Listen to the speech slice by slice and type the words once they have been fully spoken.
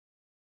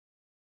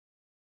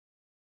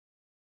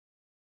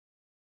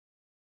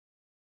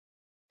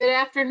Good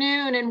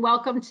afternoon and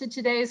welcome to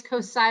today's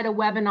CoSIDA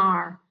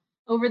webinar.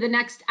 Over the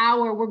next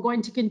hour, we're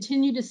going to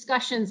continue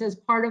discussions as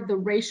part of the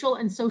Racial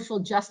and Social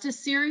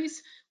Justice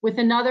series with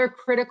another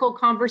critical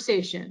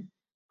conversation,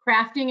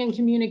 crafting and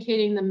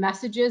communicating the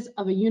messages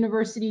of a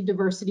university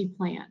diversity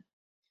plan.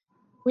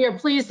 We are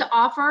pleased to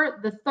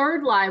offer the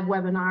third live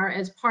webinar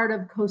as part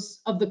of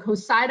the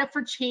CoSIDA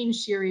for Change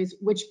series,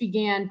 which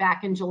began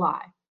back in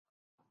July.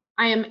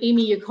 I am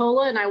Amy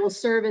Yakola and I will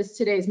serve as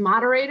today's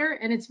moderator,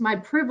 and it's my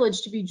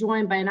privilege to be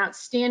joined by an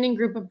outstanding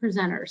group of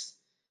presenters,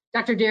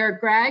 Dr.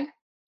 Derrick Gragg,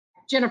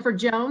 Jennifer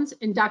Jones,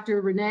 and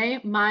Dr.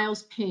 Renae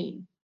Myles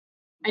Payne.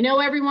 I know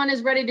everyone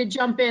is ready to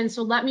jump in,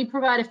 so let me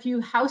provide a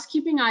few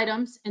housekeeping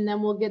items and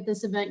then we'll get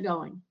this event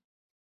going.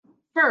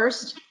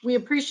 First, we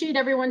appreciate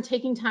everyone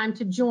taking time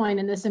to join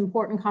in this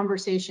important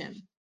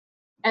conversation.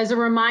 As a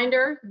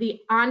reminder, the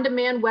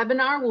on-demand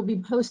webinar will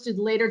be posted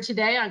later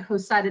today on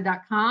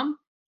CoSIDA.com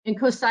and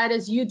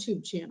CoSIDA's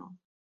YouTube channel.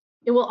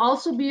 It will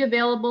also be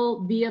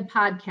available via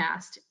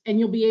podcast, and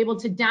you'll be able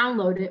to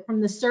download it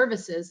from the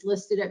services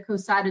listed at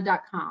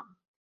CoSIDA.com.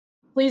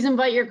 Please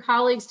invite your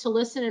colleagues to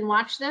listen and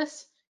watch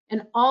this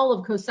and all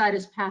of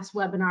CoSIDA's past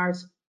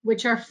webinars,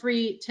 which are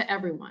free to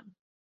everyone.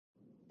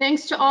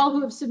 Thanks to all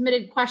who have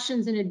submitted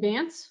questions in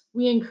advance.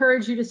 We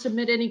encourage you to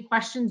submit any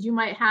questions you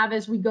might have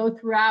as we go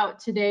throughout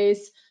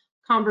today's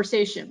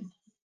conversation.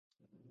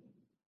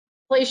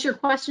 Place your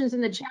questions in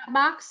the chat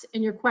box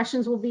and your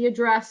questions will be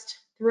addressed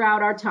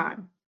throughout our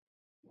time.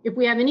 If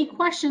we have any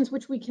questions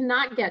which we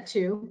cannot get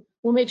to,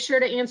 we'll make sure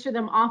to answer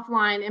them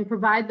offline and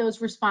provide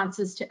those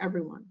responses to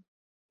everyone.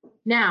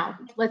 Now,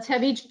 let's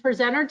have each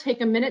presenter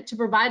take a minute to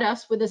provide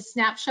us with a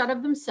snapshot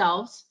of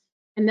themselves,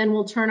 and then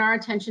we'll turn our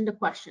attention to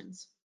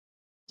questions.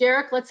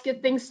 Derrick, let's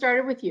get things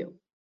started with you.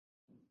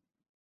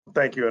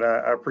 Thank you, and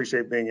I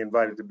appreciate being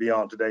invited to be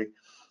on today.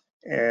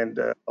 And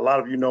a lot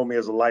of you know me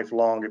as a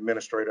lifelong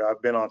administrator.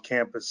 I've been on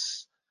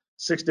campus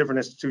 6 different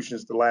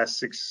institutions the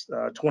last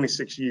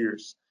 26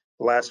 years.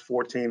 The last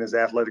 14 as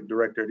athletic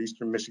director at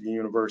Eastern Michigan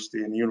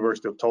University and the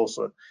University of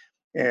Tulsa.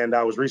 And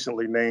I was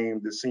recently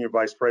named the Senior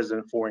Vice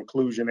President for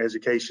Inclusion,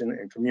 Education,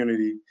 and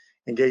Community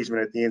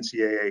Engagement at the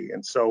NCAA.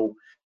 And so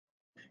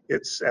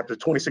it's after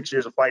 26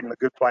 years of fighting the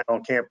good fight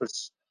on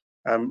campus,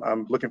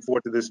 I'm looking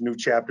forward to this new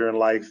chapter in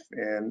life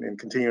and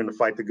continuing to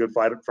fight the good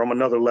fight from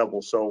another level.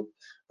 So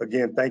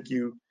again, thank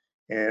you,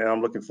 and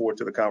I'm looking forward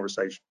to the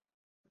conversation.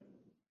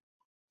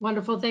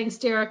 Wonderful, thanks,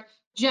 Derrick.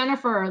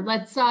 Jennifer,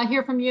 let's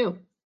hear from you.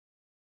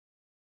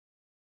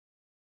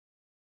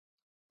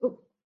 Oh,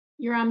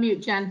 you're on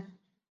mute, Jen.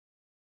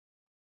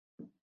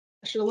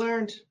 I should have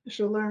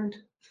learned.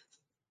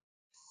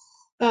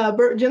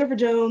 Jennifer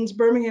Jones,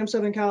 Birmingham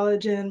Southern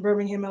College in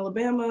Birmingham,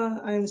 Alabama.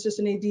 I am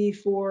Assistant AD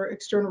for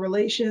External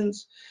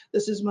Relations.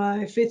 This is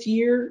my 5th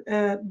year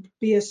at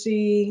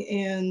BSC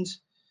and,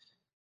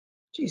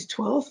 geez,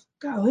 12th?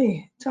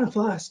 Golly, time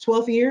flies.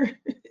 12th year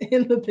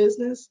in the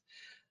business.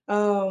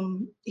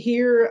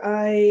 Here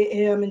I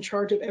am in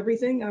charge of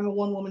everything. I'm a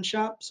one-woman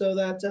shop, so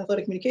that's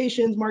athletic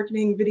communications,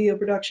 marketing, video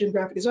production,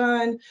 graphic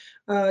design,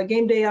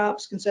 game day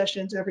ops,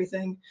 concessions,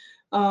 everything.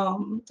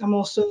 I'm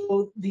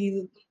also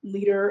the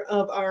leader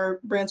of our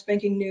brand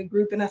spanking new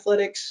group in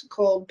athletics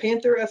called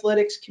Panther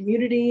Athletics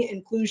Community,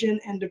 Inclusion,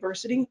 and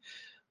Diversity,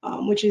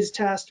 which is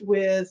tasked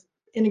with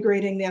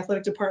integrating the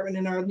athletic department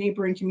in our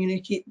neighboring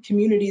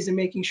communities and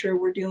making sure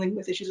we're dealing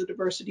with issues of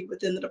diversity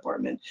within the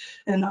department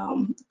and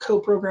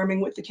co-programming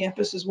with the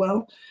campus as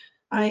well.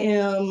 I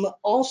am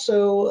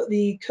also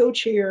the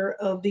co-chair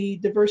of the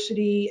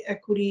Diversity,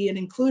 Equity, and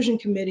Inclusion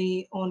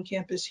Committee on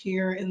campus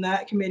here, and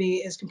that committee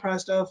is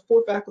comprised of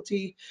 4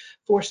 faculty,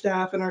 4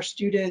 staff, and our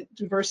Student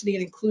Diversity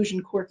and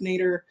Inclusion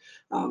Coordinator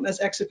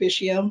as ex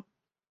officio.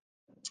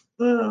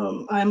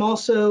 I'm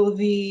also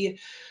the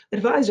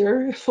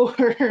advisor for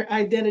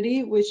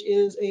Identity, which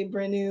is a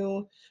brand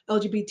new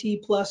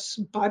LGBT plus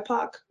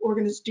BIPOC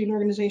student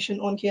organization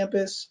on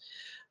campus.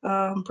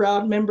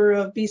 Proud member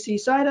of BC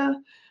SIDA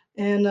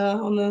and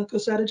on the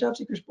CoSIDA Job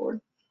Seekers Board,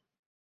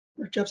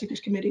 or Job Seekers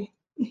Committee.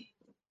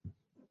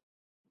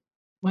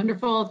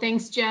 Wonderful,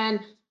 thanks, Jen.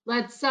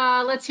 Let's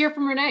hear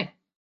from Renae.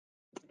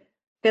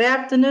 Good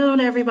afternoon,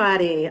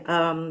 everybody.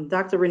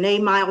 Dr.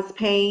 Renae Myles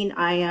Payne.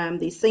 I am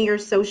the Senior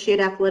Associate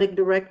Athletic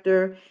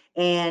Director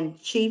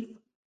and Chief,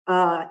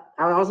 I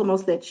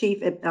almost said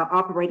Chief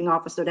Operating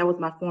Officer, that was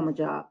my former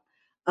job,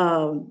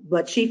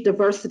 but Chief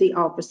Diversity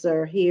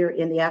Officer here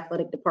in the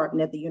Athletic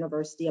Department at the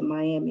University of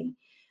Miami.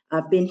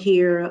 I've been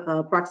here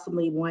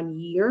approximately 1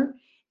 year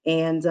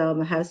and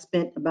have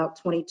spent about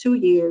 22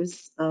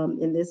 years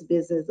in this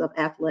business of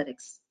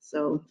athletics.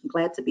 So I'm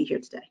glad to be here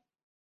today.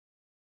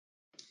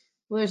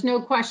 Well, there's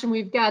no question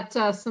we've got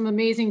some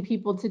amazing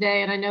people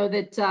today, and I know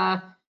that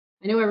I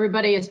know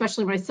everybody,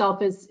 especially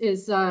myself,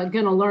 is going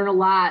to learn a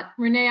lot.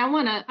 Renae,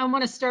 I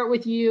want to start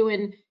with you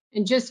and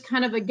just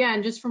kind of,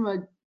 again, just from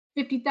a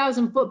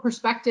 50,000 foot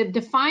perspective,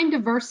 define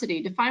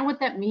diversity, define what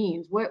that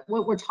means, what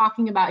we're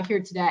talking about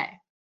here today.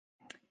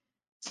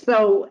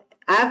 So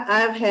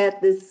I've had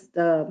this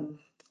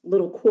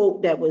little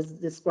quote that was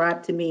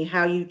described to me,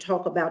 how you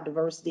talk about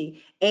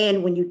diversity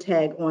and when you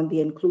tag on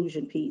the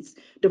inclusion piece.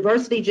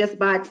 Diversity just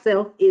by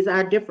itself is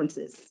our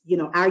differences,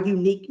 our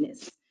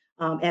uniqueness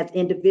as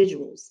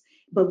individuals.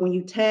 But when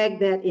you tag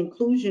that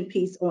inclusion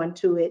piece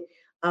onto it,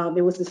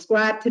 it was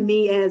described to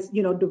me as,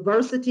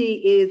 diversity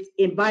is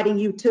inviting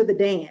you to the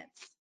dance.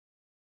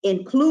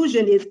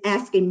 Inclusion is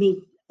asking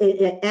me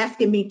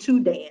to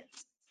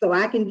dance. So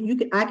I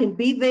can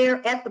be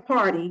there at the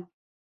party,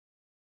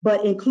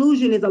 but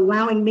inclusion is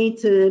allowing me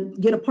to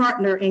get a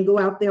partner and go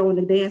out there on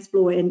the dance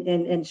floor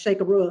and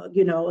shake a rug,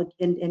 and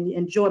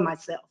enjoy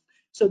myself.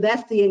 So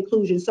that's the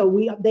inclusion.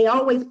 So they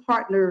always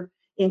partner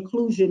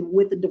inclusion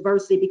with the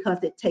diversity because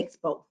it takes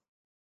both.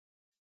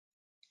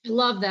 I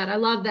love that. I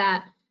love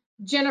that.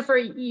 Jennifer,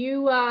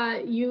 you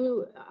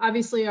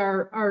obviously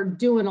are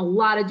doing a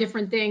lot of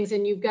different things,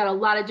 and you've got a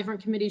lot of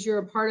different committees you're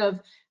a part of.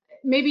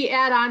 Maybe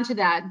add on to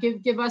that.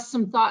 Give us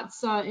some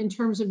thoughts in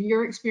terms of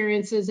your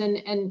experiences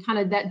and kind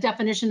of that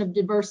definition of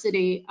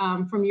diversity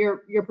from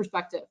your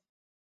perspective.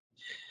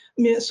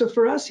 Yeah, so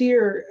for us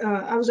here,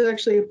 I was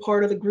actually a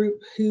part of the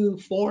group who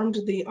formed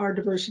our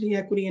Diversity,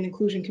 Equity, and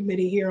Inclusion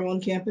Committee here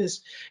on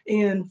campus.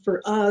 And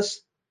for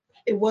us,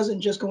 it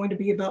wasn't just going to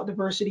be about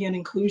diversity and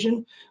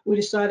inclusion. We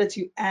decided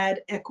to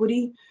add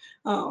equity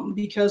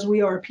because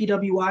we are a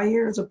PWI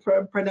here. It's a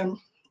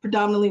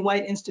predominantly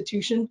white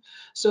institution.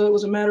 So it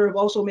was a matter of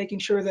also making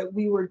sure that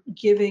we were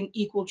giving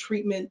equal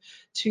treatment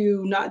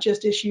to not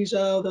just issues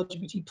of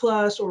LGBT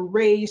plus or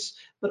race,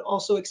 but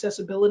also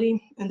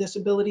accessibility and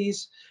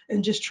disabilities,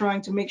 and just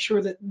trying to make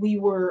sure that we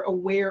were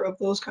aware of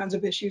those kinds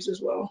of issues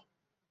as well.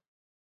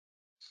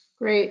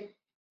 Great.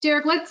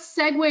 Derrick, let's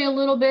segue a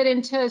little bit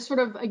into sort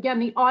of, again,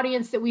 the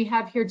audience that we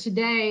have here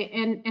today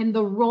and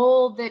the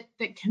role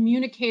that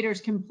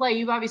communicators can play.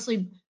 You've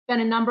obviously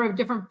been a number of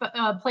different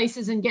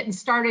places and getting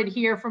started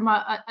here from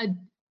a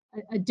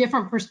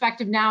different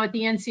perspective now at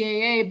the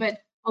NCAA, but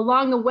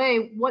along the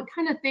way, what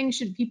kind of things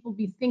should people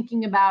be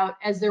thinking about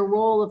as their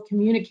role of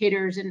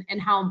communicators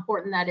and how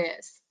important that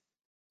is?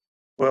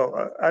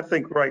 Well, I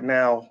think right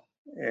now,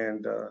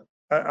 and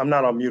I'm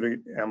not on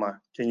mute, am I?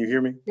 Can you hear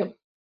me? Yep.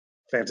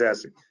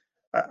 Fantastic.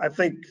 I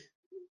think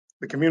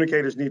the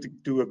communicators need to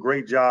do a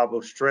great job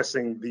of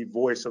stressing the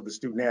voice of the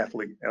student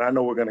athlete. And I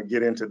know we're going to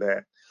get into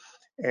that.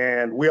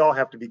 And we all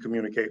have to be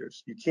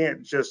communicators. You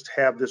can't just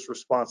have this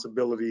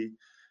responsibility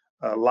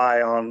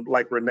lie on,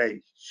 like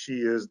Renae. She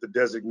is the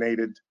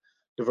designated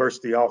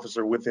diversity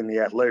officer within the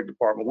athletic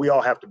department. We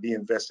all have to be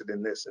invested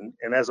in this. And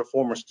as a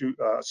former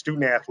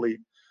student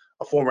athlete,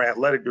 a former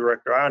athletic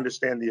director, I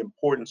understand the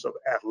importance of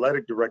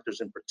athletic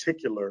directors in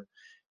particular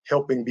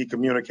helping be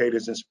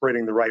communicators and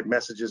spreading the right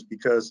messages,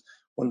 because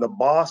when the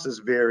boss is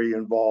very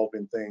involved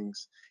in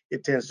things,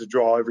 it tends to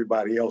draw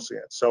everybody else in.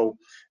 So,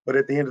 but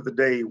at the end of the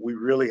day, we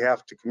really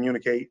have to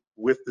communicate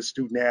with the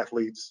student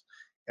athletes.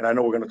 And I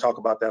know we're going to talk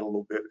about that a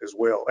little bit as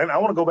well. And I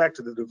want to go back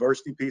to the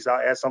diversity piece.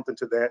 I'll add something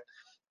to that.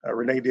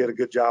 Renae did a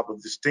good job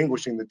of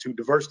distinguishing the two.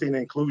 Diversity and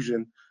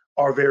inclusion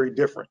are very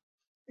different.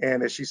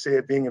 And as she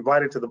said, being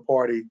invited to the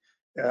party,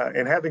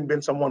 and having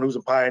been someone who's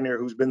a pioneer,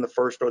 who's been the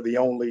first or the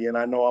only, and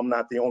I know I'm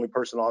not the only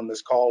person on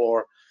this call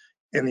or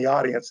in the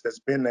audience that's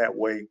been that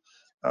way.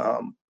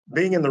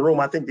 Being in the room,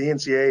 I think the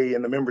NCAA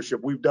and the membership,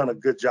 we've done a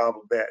good job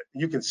of that.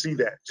 You can see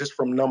that just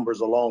from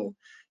numbers alone.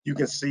 You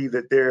can see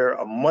that there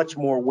are much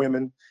more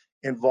women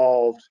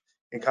involved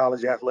in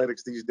college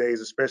athletics these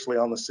days, especially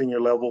on the senior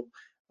level.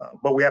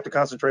 But we have to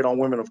concentrate on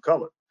women of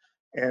color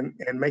and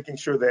making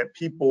sure that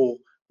people,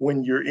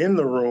 when you're in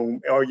the room,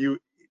 are you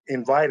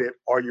invited,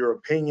 are your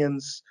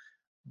opinions,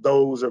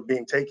 those are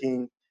being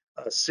taken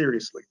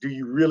seriously? Do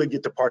you really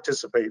get to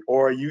participate,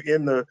 or are you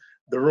in the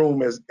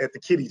room as at the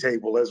kiddie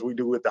table as we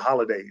do at the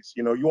holidays?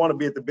 You know, you want to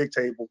be at the big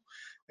table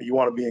and you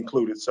want to be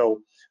included.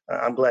 So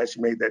I'm glad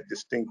she made that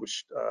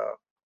distinguished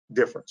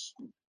difference.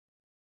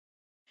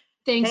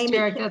 Thanks, Amy,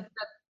 Derrick.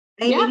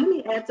 Amy, Yeah. let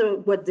me add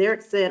to what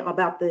Derrick said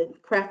about the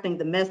crafting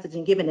the message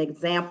and give an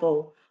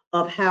example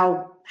of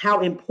how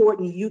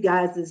important you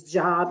guys'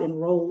 job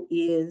and role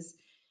is.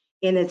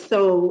 And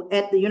so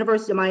at the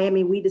University of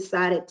Miami, we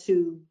decided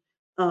to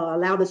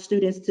allow the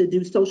students to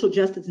do social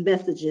justice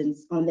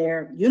messages on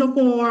their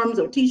uniforms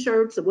or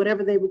t-shirts or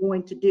whatever they were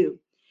going to do.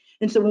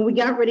 And so when we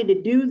got ready to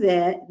do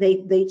that,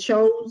 they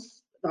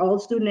chose, all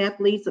student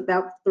athletes,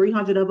 about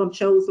 300 of them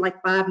chose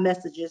like 5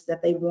 messages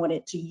that they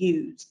wanted to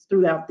use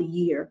throughout the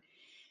year.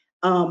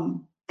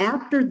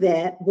 After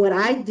that, what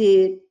I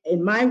did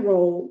in my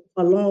role,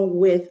 along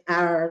with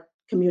our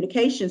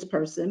communications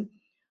person,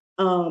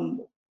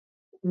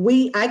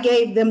 I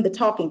gave them the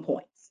talking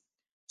points.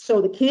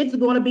 So the kids are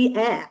going to be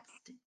asked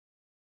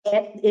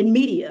in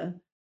media,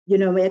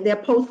 at their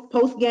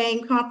post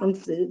game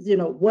conferences,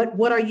 what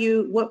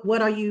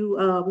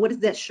does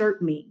that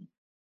shirt mean?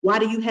 Why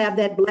do you have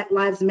that Black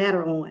Lives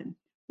Matter on?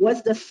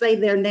 What's the say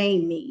their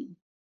name mean?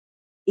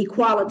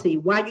 Equality,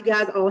 why you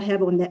guys all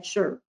have on that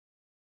shirt?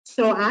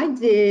 So I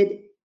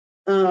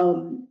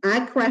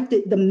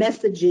crafted the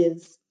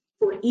messages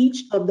for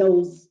each of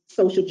those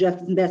social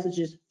justice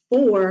messages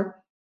for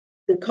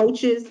the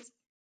coaches,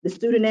 the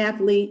student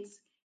athletes,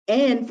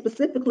 and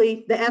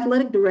specifically the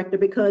athletic director,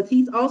 because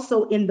he's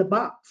also in the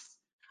box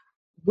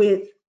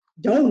with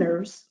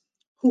donors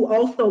who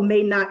also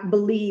may not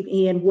believe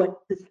in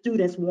what the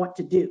students want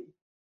to do.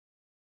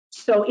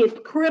 So it's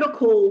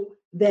critical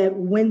that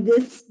when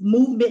this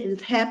movement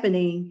is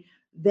happening,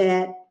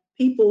 that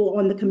people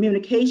on the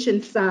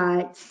communication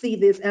side see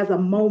this as a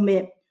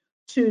moment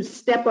to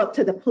step up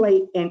to the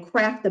plate and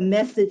craft the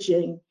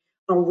messaging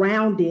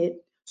around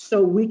it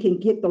so we can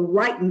get the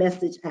right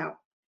message out,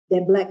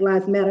 that Black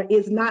Lives Matter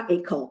is not a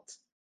cult,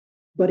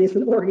 but it's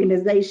an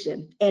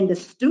organization. And the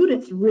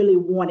students really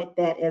wanted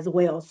that as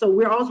well. So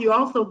you're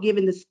also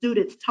giving the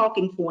students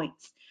talking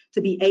points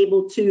to be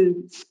able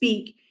to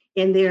speak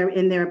in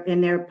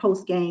their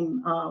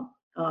post-game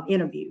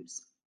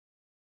interviews.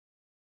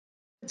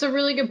 It's a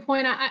really good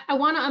point. I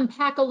want to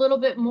unpack a little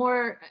bit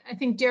more. I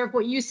think, Derrick,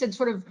 what you said,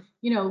 sort of,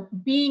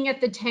 being at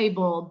the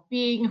table,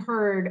 being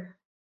heard.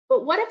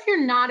 But what if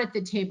you're not at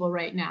the table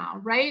right now,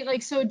 right?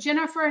 Like, so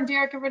Jennifer and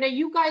Derrick and Renae,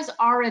 you guys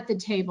are at the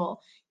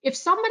table. If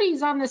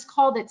somebody's on this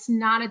call that's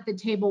not at the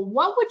table,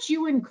 what would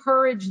you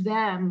encourage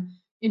them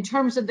in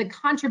terms of the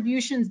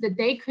contributions that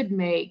they could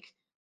make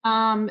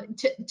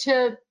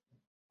to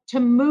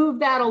move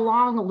that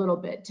along a little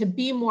bit, to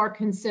be more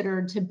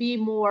considered, to be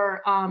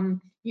more,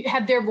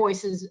 have their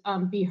voices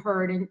be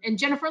heard? And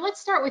Jennifer, let's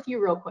start with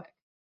you real quick.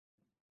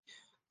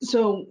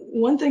 So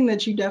one thing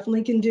that you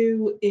definitely can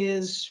do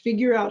is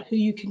figure out who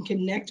you can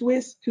connect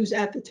with, who's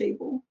at the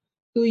table,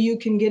 who you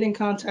can get in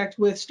contact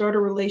with, start a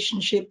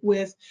relationship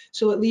with,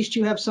 so at least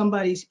you have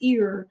somebody's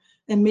ear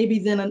and maybe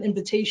then an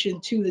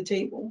invitation to the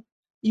table.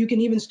 You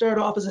can even start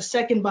off as a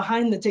second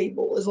behind the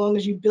table, as long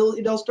as you build,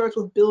 it all starts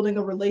with building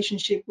a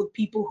relationship with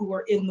people who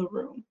are in the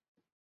room.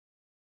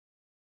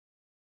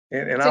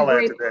 And I'll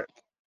add to that.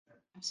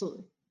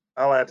 Absolutely.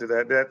 I'll add to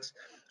that. That's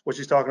what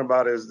she's talking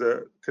about, is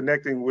the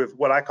connecting with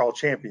what I call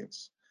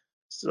champions.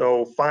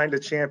 So find a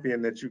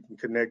champion that you can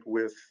connect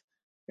with.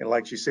 And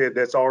like she said,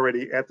 that's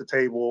already at the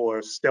table or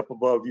a step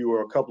above you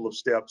or a couple of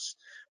steps.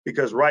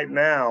 Because right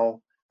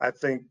now, I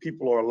think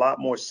people are a lot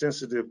more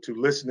sensitive to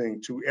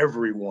listening to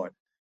everyone,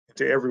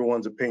 to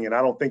everyone's opinion.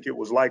 I don't think it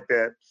was like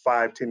that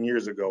 5-10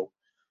 years ago.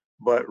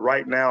 But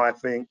right now, I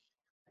think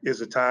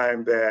is a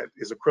time that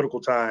is a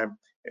critical time,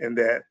 and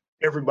that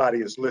everybody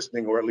is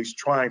listening, or at least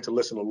trying to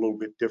listen a little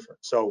bit different.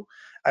 So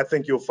I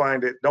think you'll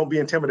find it. Don't be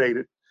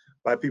intimidated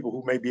by people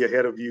who may be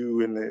ahead of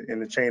you in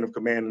the chain of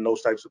command and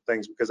those types of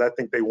things, because I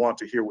think they want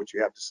to hear what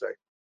you have to say.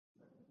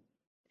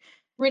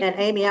 And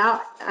Amy,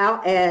 I'll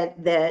add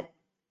that,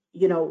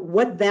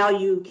 what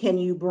value can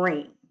you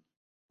bring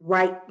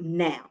right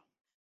now?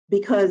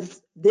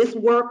 Because this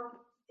work,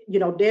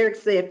 Derrick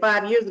said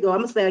 5 years ago, I'm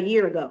gonna say a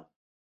year ago,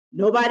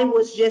 nobody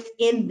was just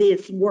in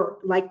this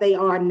work like they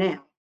are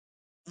now.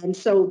 And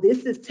so this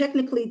is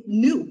technically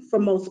new for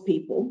most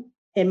people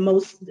and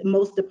most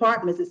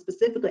departments, and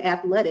specifically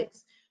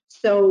athletics.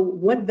 So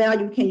what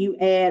value can you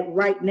add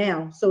right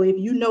now? So if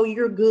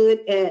you're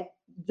good at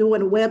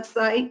doing a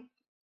website,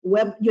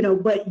 but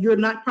you're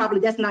not, probably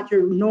that's not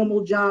your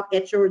normal job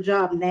at your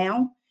job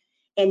now,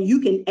 and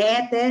you can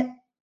add that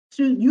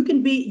to, you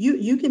can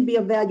be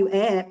a value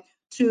add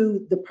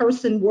to the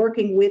person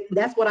working with.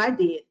 That's what I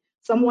did.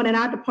 Someone in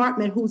our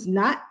department who's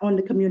not on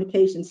the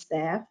communication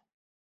staff,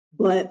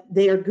 but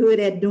they're good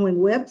at doing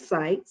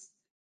websites.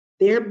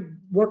 They're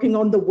working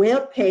on the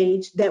web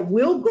page that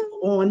will go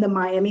on the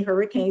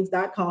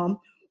MiamiHurricanes.com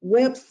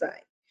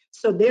website.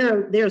 So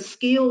there are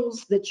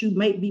skills that you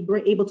might be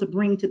able to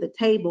bring to the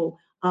table,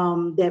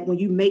 that when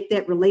you make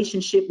that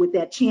relationship with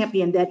that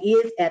champion that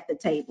is at the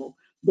table,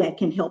 that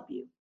can help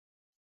you.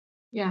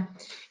 Yeah.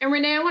 And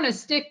Renae, I want to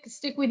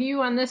stick with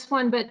you on this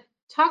one, but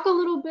talk a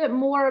little bit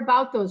more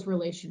about those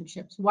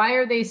relationships. Why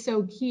are they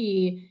so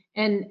key?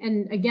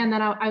 And again,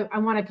 then I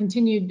want to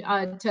continue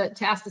to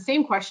ask the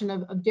same question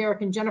of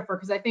Derrick and Jennifer,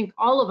 because I think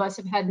all of us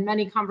have had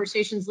many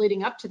conversations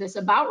leading up to this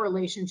about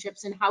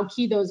relationships and how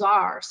key those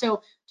are.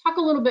 So talk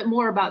a little bit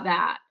more about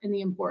that and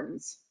the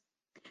importance.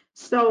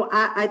 So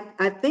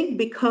I think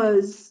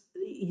because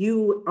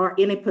you are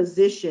in a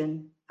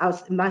position,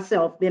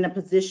 myself in a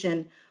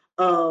position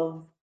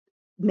of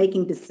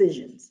making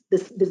decisions. The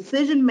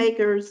decision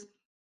makers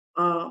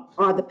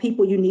are the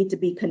people you need to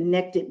be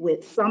connected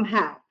with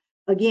somehow.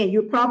 Again,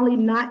 you're probably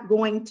not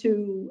going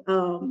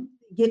to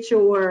get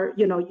your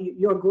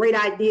great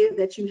idea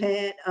that you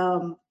had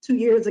 2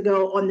 years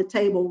ago on the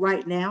table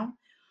right now,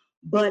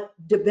 but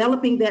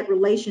developing that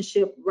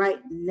relationship right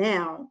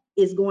now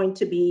is going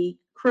to be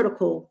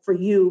critical for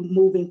you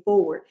moving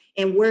forward.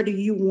 And where do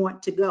you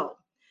want to go?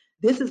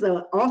 This is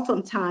an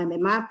awesome time,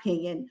 in my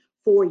opinion,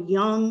 for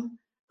young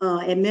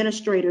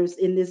administrators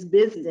in this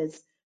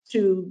business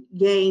to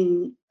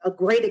gain a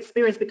great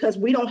experience, because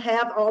we don't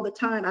have all the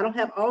time. I don't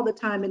have all the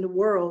time in the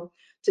world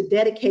to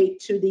dedicate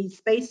to these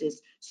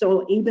spaces.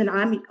 So even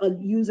I'm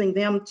using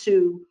them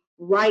to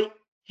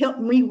help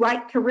me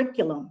write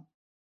curriculum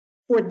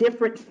for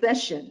different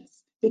sessions,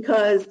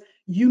 because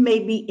you may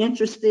be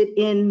interested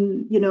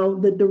in,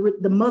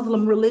 the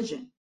Muslim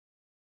religion.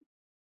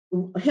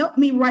 Help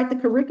me write the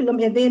curriculum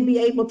and then be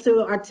able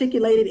to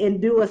articulate it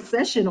and do a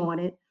session on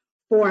it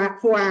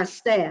for our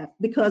staff,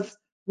 because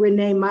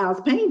Renae Myles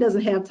Payne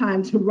doesn't have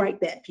time to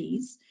write that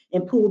piece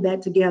and pull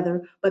that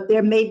together, but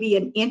there may be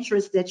an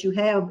interest that you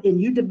have,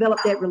 and you develop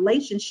that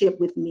relationship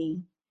with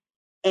me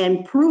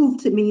and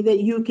prove to me that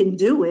you can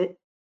do it.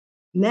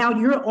 Now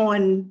you're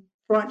on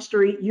Front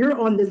Street, you're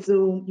on the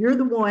Zoom, you're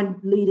the one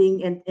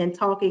leading and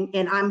talking,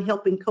 and I'm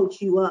helping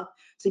coach you up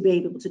to be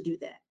able to do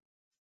that.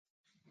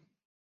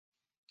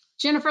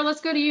 Jennifer,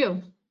 let's go to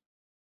you.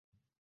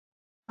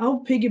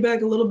 I'll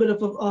piggyback a little bit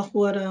off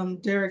what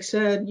Derrick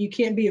said. You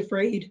can't be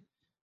afraid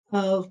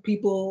of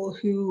people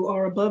who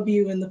are above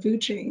you in the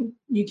food chain.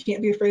 You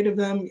can't be afraid of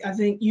them. I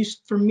think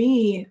for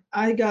me,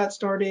 I got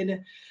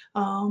started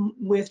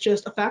with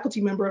just a faculty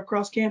member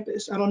across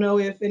campus. I don't know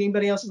if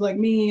anybody else is like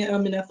me.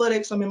 I'm in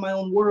athletics. I'm in my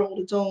own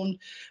world.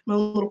 My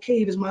own little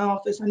cave is my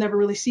office. I never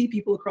really see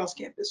people across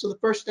campus. So the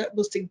first step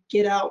was to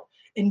get out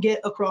and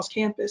get across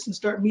campus and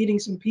start meeting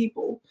some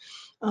people.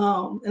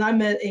 And I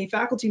met a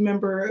faculty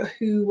member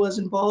who was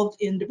involved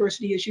in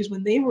diversity issues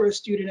when they were a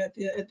student at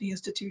the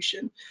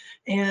institution.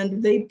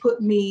 And they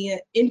put me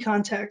in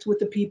contact with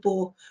the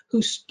people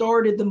who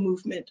started the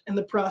movement and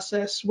the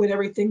process when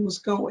everything was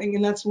going.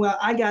 And that's why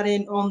I got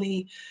in on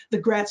the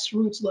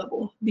grassroots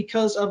level,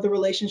 because of the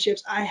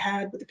relationships I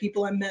had with the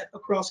people I met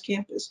across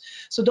campus.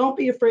 So don't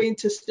be afraid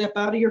to step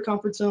out of your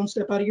comfort zone,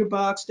 step out of your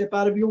box, step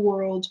out of your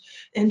world,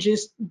 and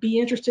just be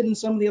interested in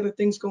some of the other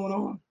things going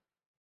on.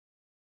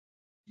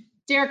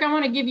 Derrick, I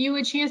want to give you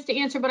a chance to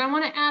answer, but I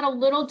want to add a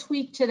little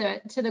tweak to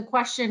the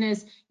question.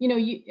 Is,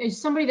 you as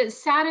somebody that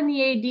sat in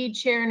the AD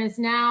chair and is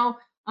now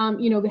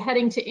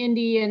heading to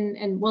Indy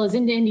and well, is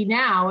into Indy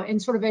now, and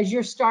sort of as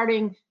you're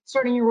starting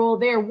your role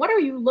there, what are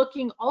you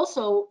looking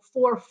also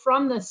for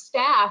from the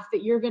staff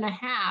that you're going to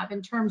have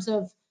in terms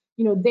of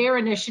their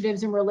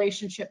initiatives and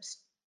relationships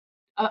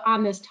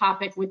on this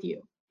topic with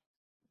you?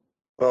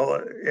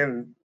 Well,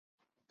 and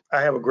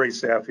I have a great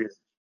staff here,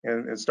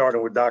 and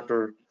starting with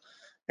Dr.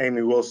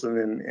 Amy Wilson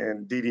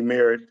and Dee Dee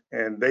Merritt,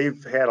 and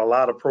they've had a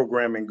lot of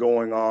programming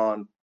going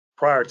on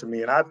prior to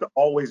me. And I've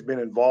always been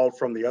involved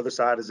from the other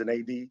side as an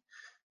AD.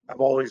 I've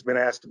always been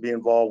asked to be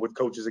involved with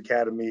coaches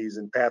academies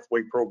and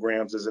pathway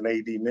programs as an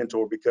AD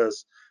mentor,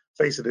 because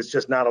face it, it's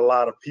just not a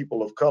lot of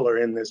people of color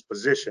in this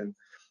position.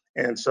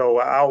 And so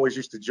I always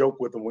used to joke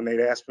with them when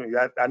they'd ask me.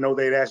 I know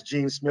they'd ask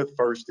Gene Smith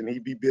first, and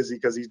he'd be busy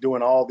because he's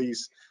doing all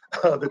these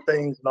other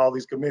things and all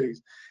these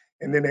committees.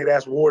 And then they'd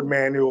ask Ward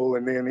Manuel,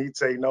 and then he'd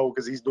say no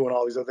because he's doing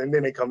all these other. And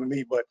then they come to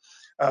me. But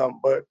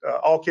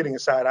all kidding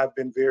aside, I've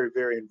been very,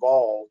 very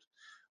involved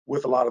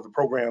with a lot of the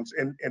programs,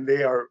 and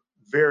they are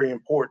very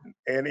important.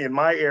 And in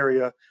my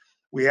area,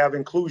 we have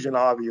inclusion,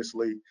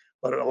 obviously,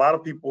 but a lot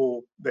of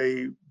people,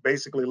 they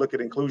basically look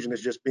at inclusion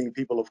as just being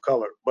people of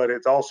color. But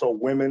it's also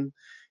women,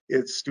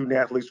 it's student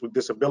athletes with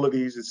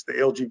disabilities, it's the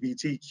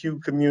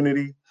LGBTQ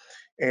community,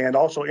 and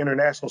also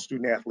international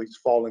student athletes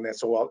fall in that.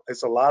 So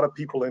it's a lot of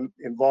people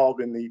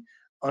involved in the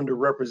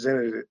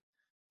underrepresented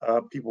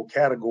people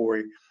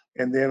category.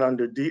 And then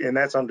and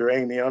that's under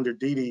Amy. Under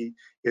Dee Dee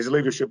is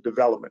leadership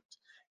development.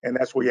 And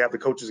that's where you have the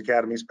coaches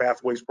academies,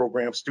 pathways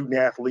programs, student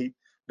athlete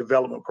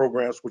development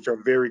programs, which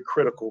are very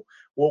critical.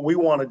 What we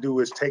want to do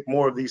is take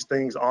more of these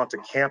things onto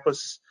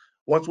campus.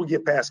 Once we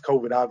get past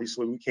COVID,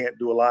 obviously we can't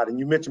do a lot. And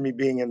you mentioned me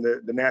being in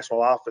the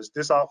national office.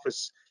 This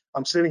office,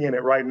 I'm sitting in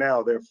it right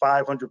now. There are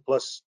 500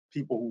 plus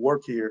people who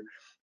work here,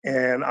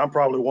 and I'm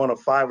probably one of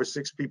 5 or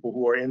 6 people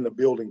who are in the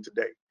building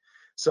today.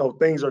 So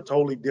things are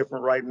totally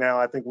different right now.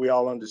 I think we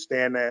all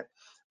understand that.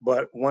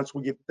 But once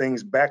we get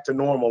things back to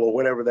normal, or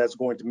whatever that's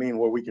going to mean,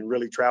 where we can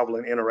really travel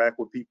and interact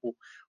with people,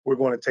 we're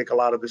going to take a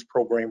lot of this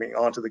programming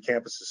onto the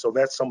campuses. So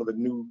that's some of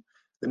the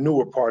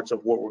newer parts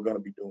of what we're going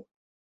to be doing.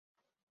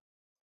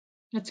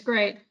 That's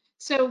great.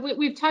 So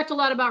we've talked a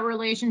lot about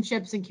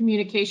relationships and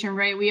communication,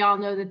 right? We all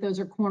know that those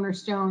are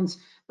cornerstones,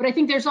 but I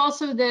think there's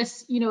also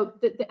this,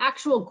 the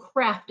actual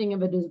crafting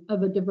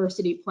of a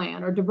diversity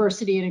plan or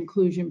diversity and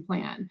inclusion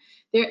plan.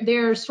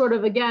 There's sort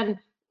of, again,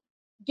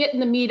 getting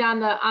the meat on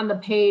the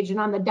page and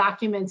on the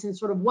documents, and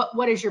sort of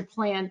what is your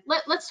plan?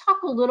 Let's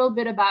talk a little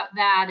bit about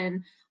that,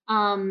 and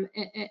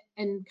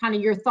kind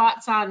of your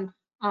thoughts on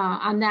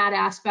that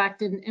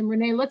aspect. And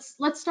Renae,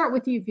 let's start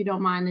with you, if you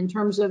don't mind, in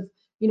terms of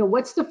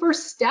what's the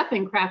first step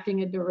in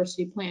crafting a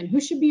diversity plan?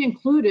 Who should be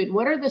included?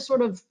 What are the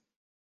sort of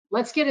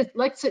let's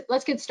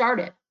get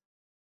started.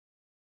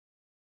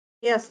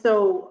 Yeah,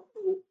 so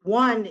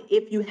one,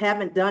 if you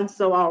haven't done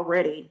so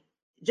already,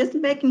 just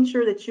making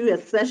sure that you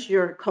assess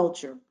your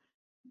culture.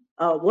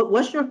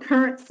 What's your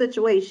current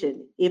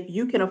situation? If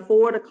you can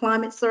afford a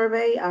climate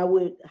survey, I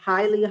would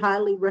highly,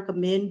 highly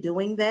recommend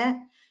doing that.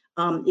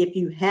 If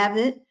you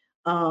haven't,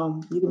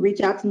 you can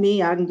reach out to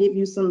me. I can give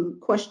you some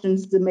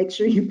questions to make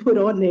sure you put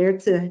on there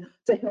to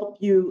help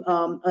you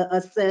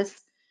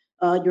assess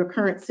your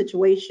current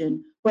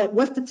situation. But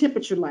what's the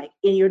temperature like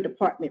in your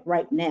department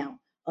right now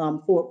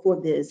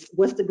for this?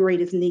 What's the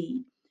greatest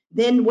need?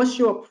 Then what's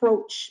your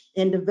approach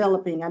in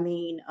developing? I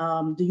mean,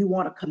 do you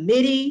want a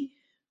committee?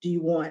 Do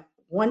you want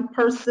one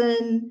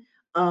person?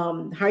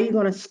 How are you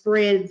going to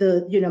spread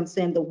the,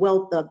 the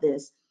wealth of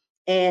this?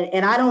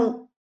 And I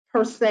don't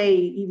per se,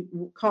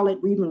 you call it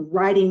even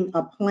writing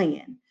a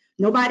plan.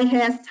 Nobody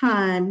has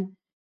time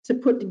to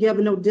put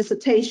together no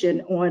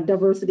dissertation on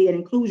diversity and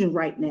inclusion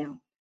right now.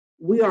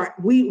 We are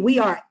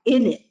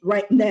in it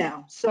right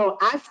now. So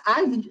I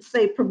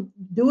say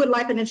do it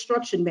like an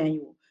instruction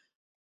manual.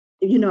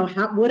 You know,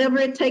 whatever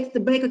it takes to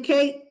bake a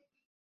cake,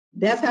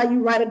 that's how you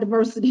write a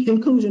diversity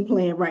inclusion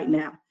plan right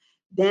now.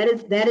 That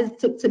is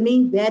to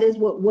me, that is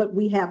what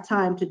we have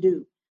time to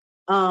do.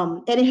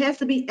 And it has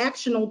to be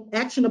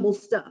actionable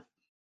stuff,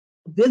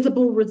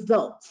 visible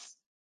results,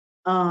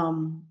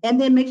 and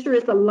then make sure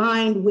it's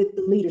aligned with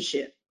the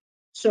leadership.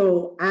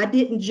 So I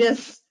didn't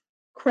just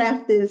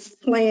craft this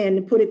plan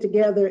and put it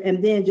together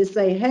and then just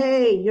say,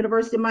 hey,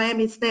 University of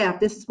Miami staff,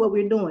 this is what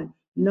we're doing.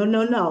 No,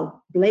 no,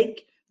 no.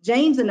 Blake,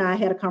 James and I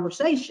had a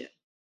conversation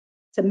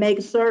to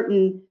make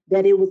certain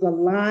that it was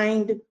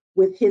aligned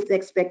with his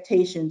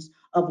expectations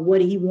of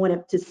what he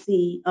wanted to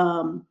see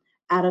out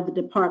of the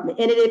department.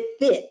 And it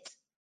fits,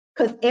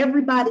 because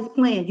everybody's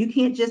plan, you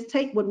can't just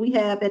take what we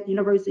have at the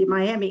University of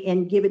Miami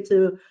and give it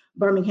to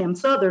Birmingham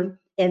Southern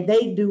and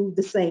they do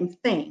the same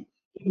thing.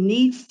 It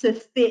needs to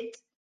fit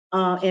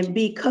and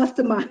be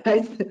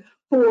customized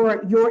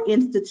for your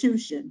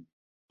institution.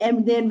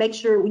 And then make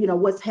sure, you know,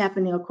 what's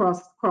happening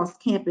across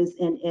campus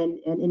and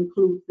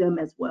include them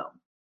as well.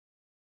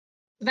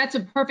 That's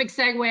a perfect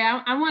segue.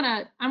 I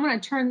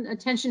want to turn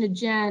attention to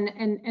Jen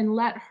and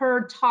let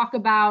her talk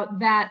about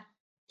that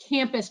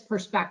campus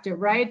perspective,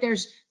 right?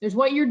 There's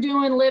what you're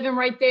doing, living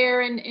right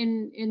there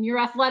in your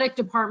athletic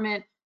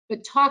department,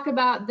 but talk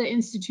about the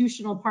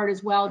institutional part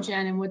as well,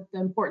 Jen, and what the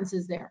importance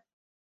is there.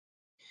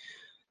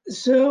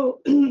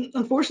 So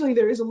unfortunately,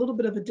 there is a little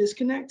bit of a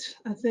disconnect,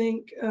 I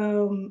think,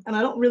 and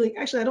I don't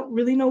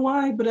really know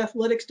why, but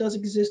athletics does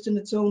exist in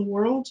its own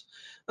world.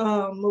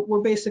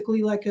 We're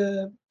basically like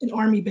an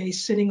army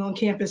base sitting on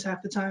campus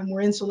half the time.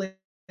 We're insulated.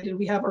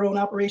 We have our own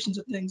operations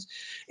of things.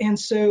 And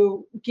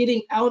so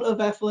getting out of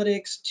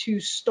athletics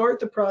to start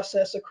the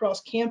process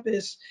across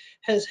campus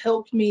has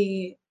helped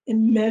me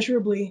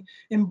immeasurably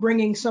in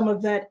bringing some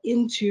of that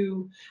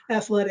into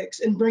athletics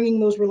and bringing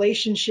those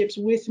relationships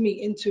with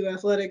me into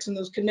athletics and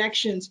those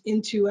connections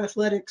into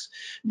athletics,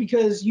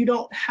 because you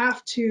don't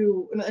have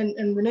to,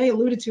 and Renae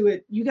alluded to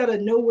it, you got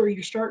to know where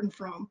you're starting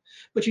from,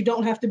 but you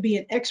don't have to be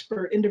an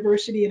expert in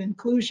diversity and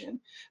inclusion.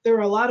 There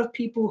are a lot of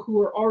people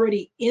who are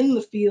already in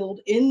the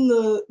field, in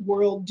the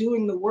world,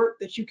 doing the work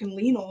that you can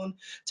lean on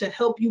to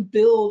help you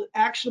build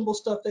actionable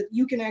stuff that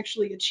you can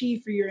actually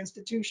achieve for your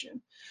institution.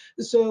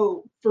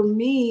 So for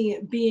me,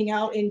 being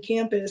out in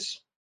campus,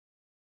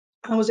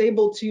 I was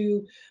able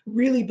to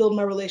really build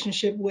my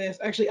relationship with,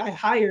 actually I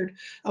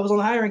was on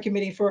the hiring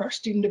committee for our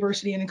student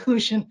diversity and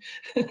inclusion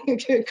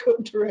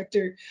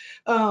co-director.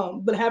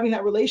 But having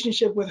that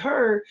relationship with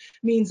her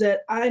means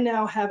that I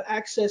now have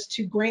access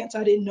to grants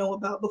I didn't know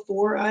about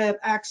before. I have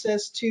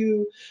access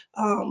to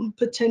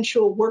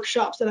potential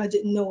workshops that I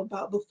didn't know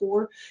about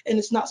before. And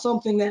it's not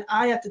something that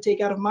I have to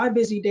take out of my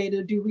busy day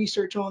to do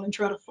research on and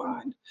try to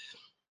find.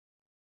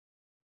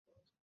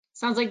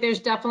 Sounds like there's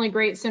definitely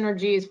great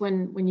synergies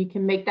when you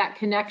can make that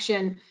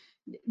connection.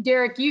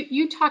 Derrick,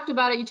 you talked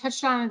about it, you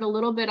touched on it a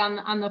little bit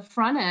on the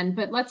front end,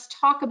 but let's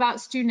talk about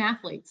student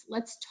athletes.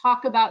 Let's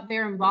talk about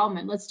their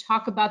involvement. Let's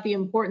talk about the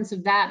importance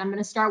of that. I'm going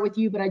to start with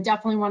you, but I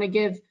definitely want to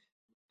give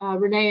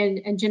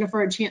Renae and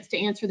Jennifer a chance to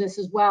answer this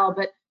as well.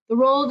 But the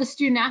role of the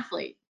student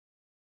athlete.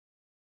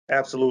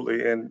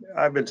 Absolutely. And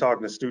I've been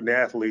talking to student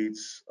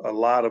athletes, a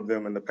lot of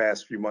them in the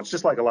past few months,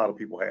 just like a lot of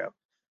people have.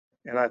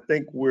 And I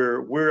think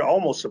we're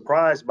almost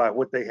surprised by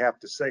what they have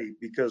to say,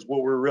 because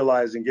what we're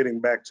realizing, getting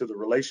back to the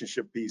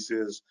relationship piece,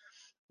 is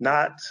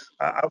not,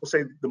 I would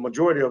say the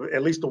majority of,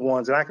 at least the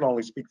ones, and I can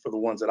only speak for the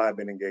ones that I've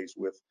been engaged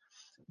with,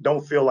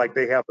 don't feel like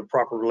they have the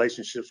proper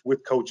relationships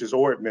with coaches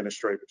or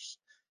administrators.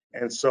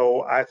 And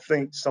so I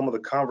think some of the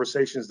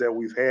conversations that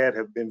we've had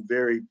have been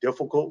very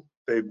difficult.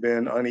 They've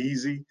been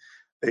uneasy,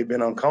 they've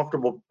been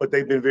uncomfortable, but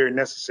they've been very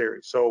necessary.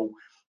 So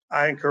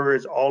I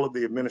encourage all of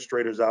the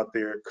administrators out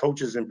there,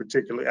 coaches in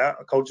particular,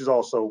 coaches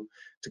also,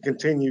 to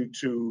continue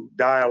to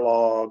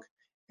dialogue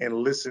and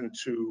listen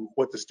to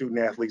what the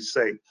student athletes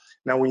say.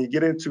 Now, when you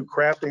get into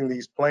crafting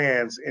these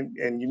plans,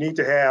 and you need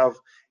to have,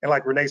 and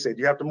like Renae said,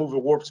 you have to move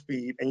at warp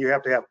speed and you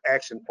have to have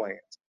action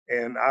plans.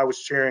 And I was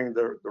chairing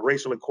the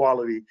racial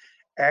equality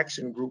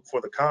action group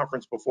for the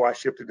conference before I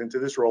shifted into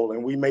this role.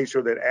 And we made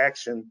sure that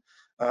action,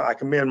 I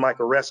commend Mike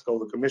Oresco,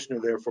 the commissioner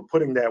there, for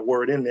putting that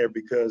word in there,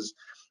 because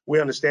we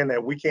understand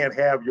that we can't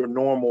have your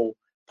normal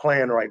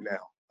plan right now.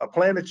 A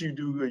plan that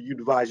you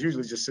devise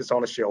usually just sits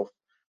on a shelf.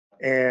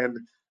 And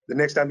the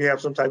next time you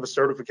have some type of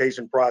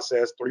certification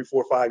process, 3,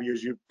 4, 5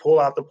 years, you pull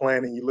out the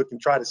plan and you look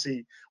and try to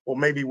see, well,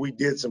 maybe we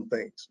did some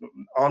things.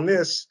 On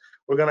this,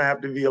 we're going to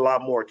have to be a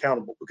lot more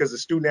accountable, because the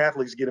student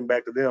athletes, getting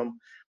back to them,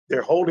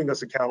 they're holding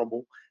us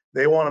accountable.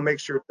 They want to make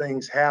sure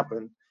things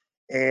happen.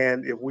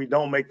 And if we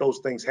don't make those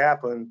things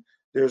happen,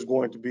 there's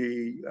going to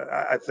be,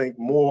 I think,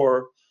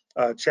 more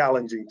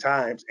challenging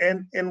times.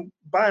 And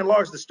by and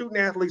large, the student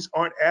athletes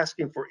aren't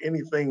asking for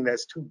anything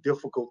that's too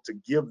difficult to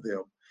give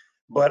them.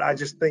 But I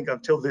just think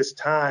until this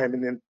time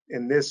and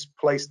in this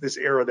place, this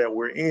era that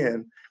we're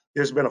in,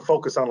 there's been a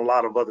focus on a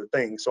lot of other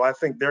things. So I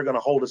think they're going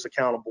to hold us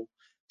accountable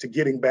to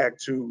getting back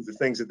to the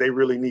things that they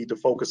really need to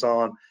focus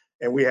on.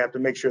 And we have to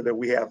make sure that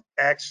we have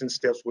action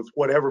steps with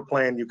whatever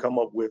plan you come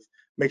up with.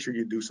 Make sure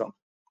you do something.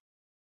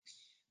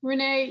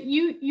 Renae,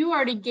 you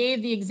already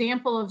gave the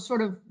example of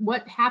sort of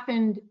what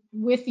happened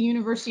with the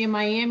University of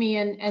Miami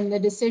and the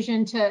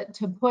decision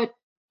to put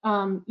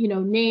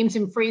names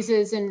and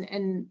phrases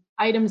and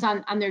items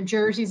on their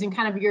jerseys and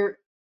kind of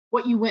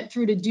what you went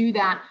through to do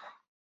that.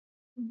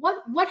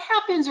 What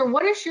happens, or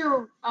what is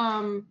your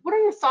what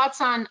are your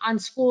thoughts on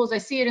schools? I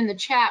see it in the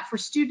chat for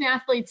student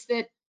athletes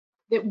that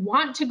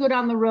want to go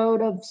down the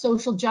road of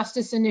social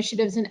justice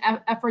initiatives and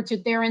efforts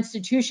at their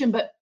institution,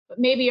 but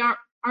maybe aren't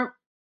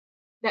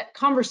that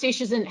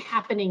conversation isn't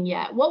happening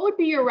yet. What would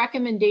be your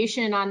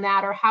recommendation on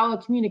that, or how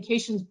a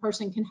communications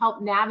person can help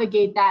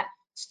navigate that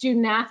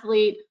student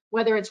athlete,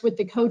 whether it's with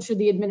the coach or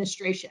the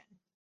administration?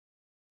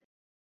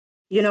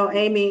 You know,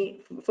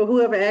 Amy, for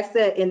whoever asked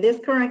that, in this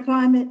current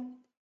climate,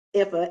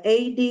 if an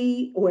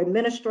AD or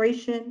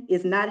administration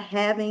is not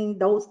having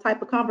those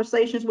type of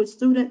conversations with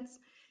students,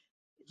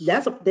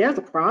 there's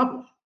a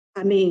problem.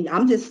 I mean,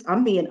 I'm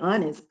being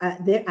honest. I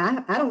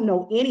don't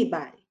know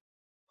anybody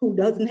who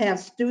doesn't have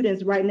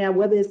students right now,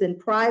 whether it's in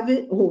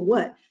private or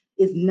what,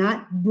 is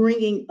not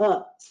bringing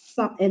up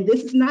some, and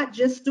this is not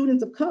just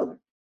students of color.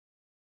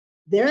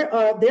 There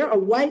are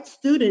white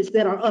students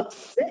that are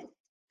upset,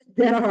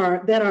 that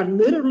are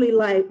literally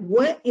like,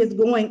 what is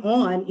going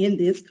on in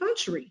this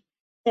country?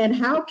 And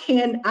how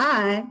can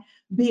I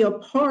be a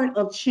part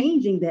of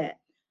changing that?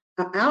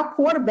 Our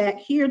quarterback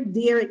here,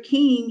 Derrick,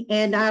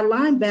 and our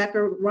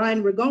linebacker,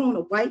 Ryan Ragone,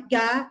 a white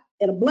guy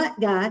and a black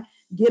guy,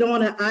 get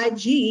on an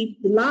IG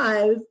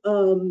live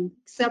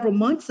several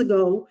months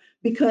ago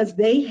because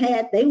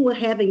they were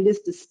having this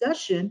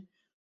discussion,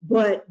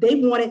 but they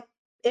wanted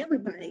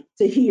everybody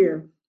to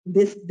hear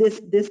this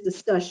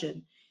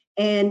discussion.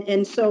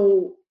 And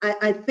so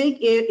I think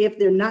if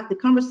they're not, the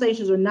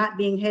conversations are not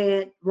being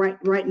had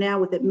right now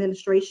with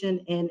administration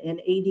and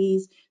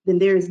ADs, then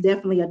there is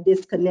definitely a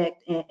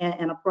disconnect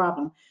and a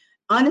problem.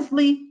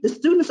 Honestly, the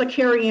students are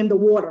carrying the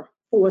water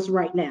for us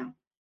right now.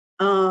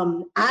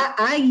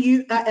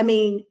 I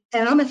mean,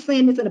 and I'm not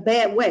saying this in a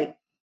bad way.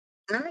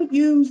 I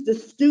use the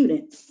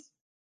students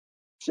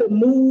to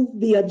move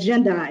the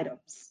agenda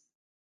items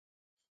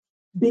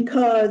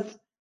because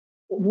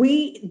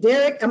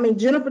Derrick, I mean,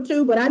 Jennifer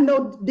too, but I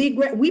know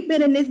Gragg, we've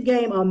been in this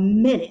game a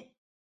minute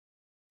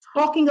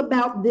talking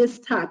about this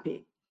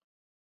topic,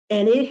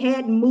 and it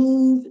had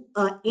moved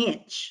an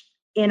inch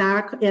in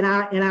our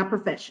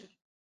profession.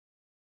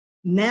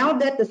 Now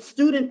that the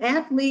student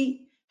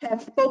athlete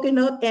has spoken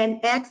up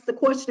and asked the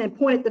question and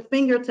pointed the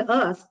finger to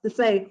us to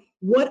say,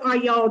 what are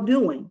y'all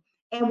doing?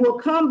 And will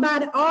come by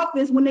the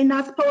office when they're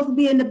not supposed to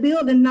be in the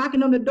building,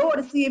 knocking on the door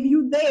to see if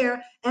you're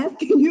there,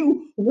 asking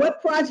you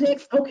what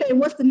projects, okay,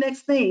 what's the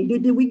next thing?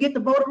 Did we get the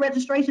voter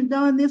registration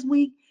done this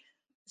week?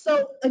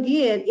 So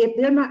again, if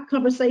there are not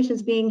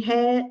conversations being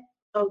had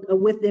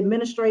with the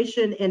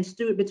administration and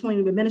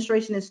between the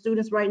administration and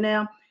students right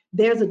now,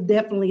 there's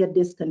definitely a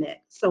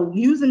disconnect. So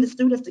using the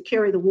students to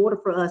carry the water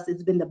for us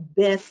has been the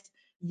best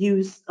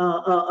use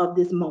of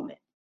this moment.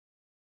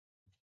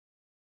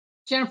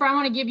 Jennifer, I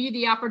want to give you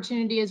the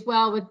opportunity as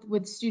well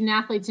with student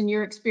athletes and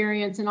your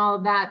experience and all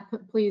of that.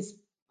 Please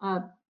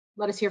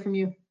let us hear from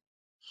you.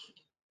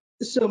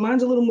 So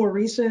mine's a little more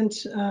recent.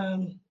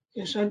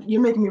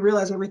 You're making me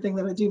realize everything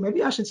that I do.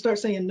 Maybe I should start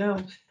saying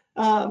no.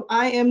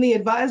 I am the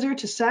advisor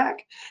to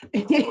SAC,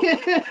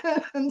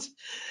 and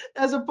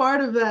as a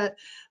part of that,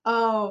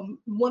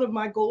 one of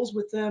my goals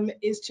with them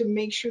is to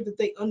make sure that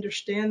they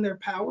understand their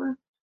power.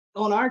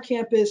 On our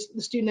campus,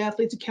 the student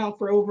athletes account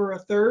for over a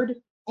third,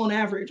 on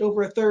average,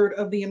 over a third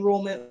of the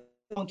enrollment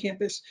on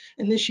campus.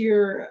 And this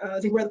year, I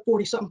think we're at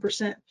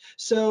 40-something%.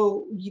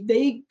 So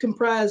they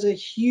comprise a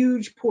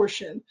huge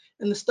portion,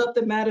 and the stuff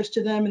that matters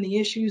to them and the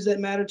issues that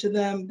matter to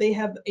them, they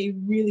have a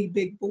really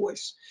big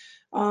voice.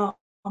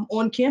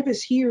 On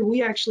campus here,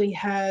 we actually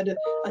had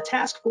a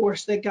task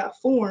force that got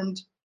formed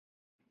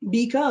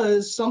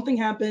because something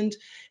happened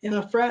in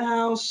a frat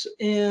house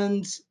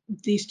and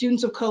the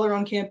students of color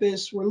on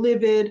campus were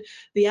livid,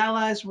 the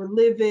allies were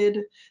livid.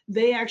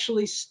 They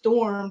actually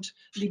stormed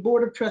the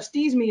Board of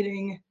Trustees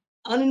meeting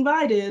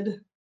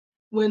uninvited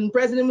when the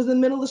president was in the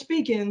middle of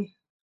speaking.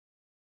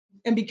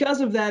 And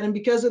because of that, and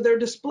because of their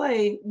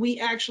display, we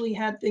actually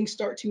had things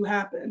start to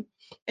happen.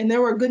 And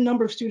there were a good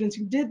number of students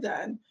who did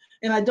that.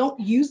 And I don't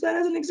use that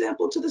as an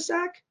example to the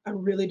SAC. I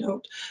really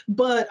don't.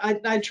 But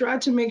I try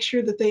to make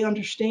sure that they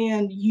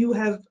understand you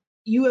have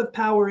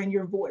power in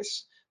your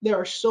voice. There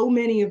are so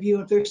many of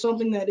you. If there's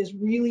something that is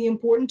really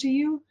important to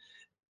you,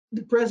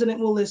 the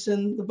president will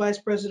listen, the vice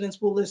presidents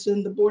will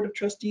listen, the board of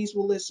trustees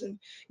will listen.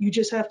 You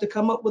just have to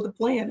come up with a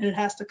plan, and it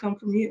has to come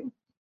from you.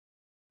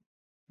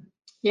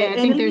 Yeah, I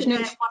think there's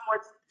no.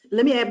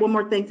 Let me add one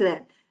more thing to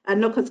that. I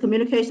know because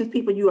communications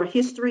people, you are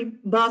history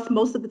buffs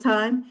most of the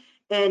time.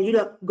 And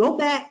go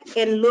back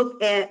and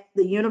look at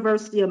the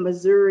University of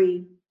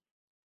Missouri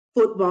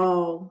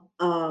football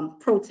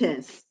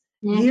protests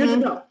years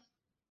ago.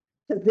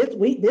 Because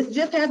this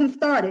just hasn't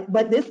started,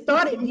 but this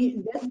started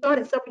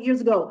several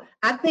years ago.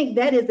 I think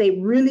that is a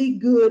really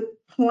good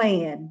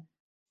plan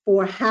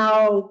for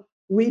how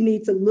we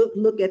need to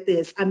look at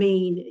this. I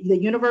mean, the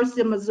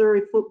University of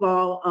Missouri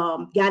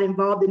football got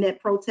involved in that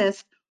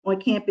protest on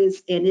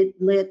campus, and it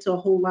led to a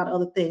whole lot of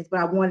other things.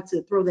 But I wanted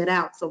to throw that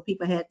out so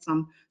people had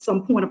some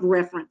point of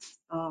reference.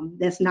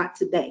 That's not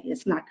today.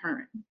 It's not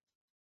current.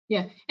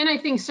 Yeah, and I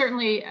think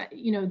certainly,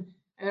 you know,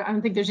 I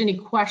don't think there's any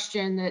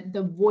question that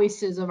the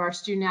voices of our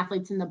student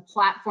athletes and the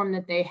platform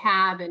that they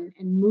have and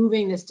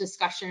moving this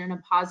discussion in a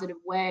positive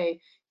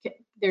way,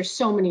 there's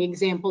so many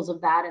examples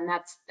of that, and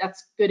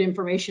that's good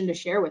information to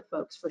share with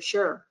folks for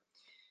sure.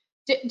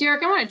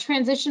 Derrick, I want to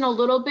transition a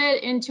little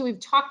bit into, we've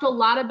talked a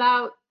lot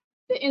about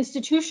the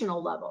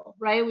institutional level,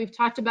 right? We've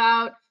talked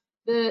about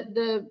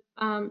the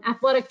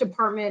athletic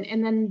department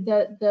and then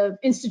the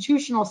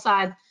institutional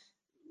side.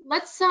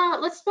 Let's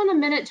spend a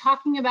minute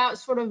talking about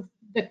sort of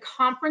the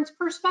conference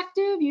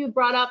perspective. You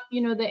brought up,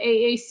 you know, the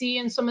AAC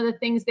and some of the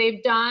things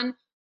they've done.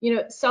 You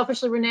know,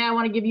 selfishly, Renae, I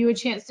want to give you a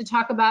chance to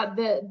talk about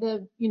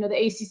the you know,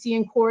 the ACC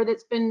and core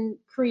that's been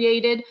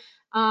created.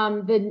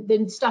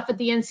 The stuff at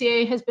the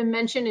NCAA has been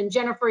mentioned, and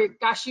Jennifer,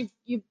 gosh,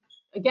 you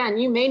again,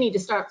 you may need to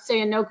start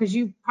saying no because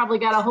you probably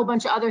got a whole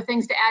bunch of other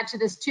things to add to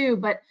this too.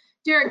 But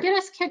Derrick, get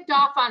us kicked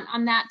off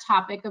on that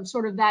topic of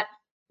sort of that.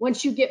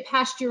 Once you get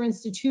past your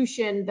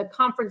institution, the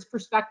conference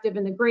perspective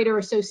and the greater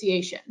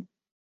association.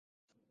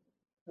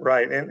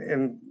 Right,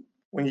 and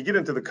when you get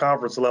into the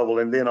conference level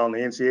and then on the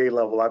NCAA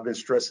level, I've been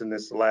stressing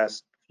this the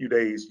last few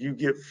days, you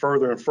get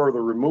further and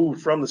further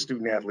removed from the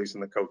student athletes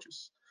and the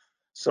coaches.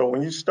 So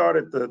when you start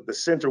at the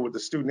center with the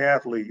student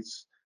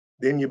athletes,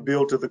 then you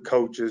build to the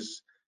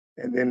coaches,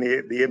 and then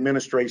the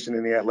administration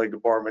in the athletic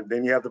department,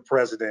 then you have the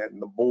president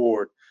and the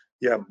board,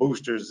 you have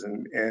boosters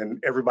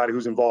and everybody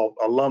who's involved,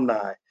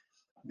 alumni.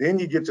 Then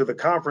you get to the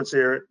conference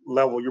area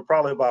level, you're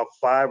probably about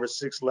 5 or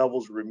 6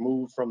 levels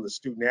removed from the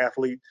student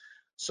athlete.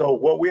 So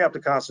what we have to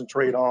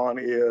concentrate on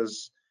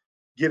is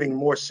getting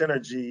more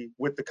synergy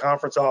with the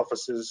conference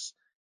offices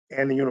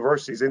and the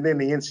universities, and then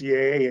the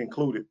NCAA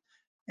included.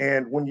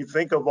 And when you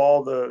think of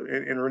all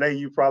and Renae,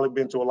 you've probably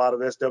been to a lot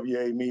of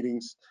SWA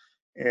meetings,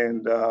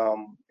 and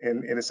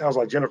it sounds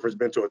like Jennifer's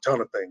been to a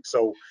ton of things.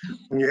 So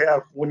when you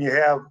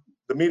have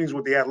the meetings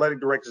with the athletic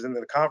directors and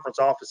then the conference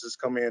offices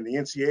come in, the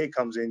NCAA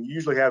comes in, you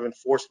usually have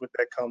enforcement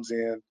that comes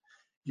in,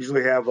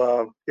 usually have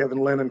Kevin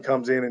Lennon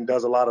comes in and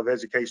does a lot of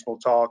educational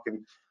talk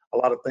and a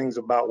lot of things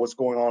about what's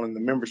going on in the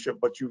membership,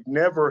 but you've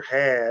never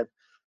had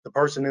the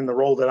person in the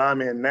role that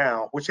I'm in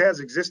now, which has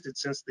existed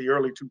since the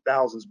early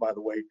 2000s, by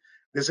the way.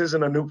 This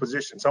isn't a new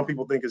position. Some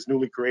people think it's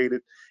newly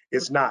created.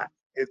 It's not.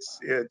 It's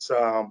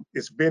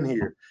been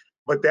here.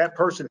 But that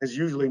person has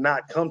usually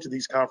not come to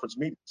these conference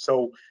meetings.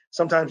 So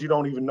sometimes you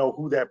don't even know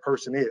who that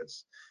person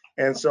is.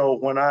 And so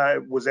when I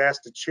was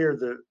asked to chair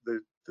the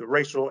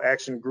racial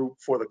action group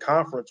for the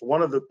conference,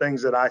 one of the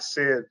things that I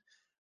said,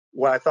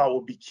 what I thought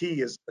would be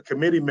key is a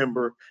committee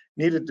member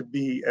needed to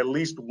be at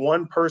least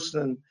one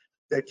person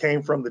that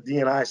came from the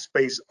D&I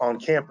space on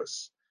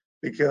campus.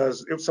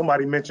 Because if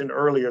somebody mentioned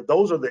earlier,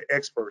 those are the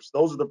experts,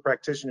 those are the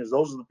practitioners,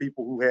 those are the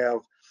people who have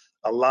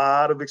a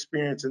lot of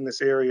experience in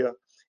this area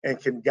and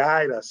can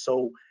guide us.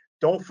 So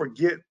don't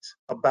forget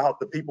about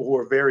the people who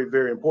are very,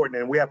 very important.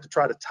 And we have to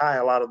try to tie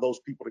a lot of those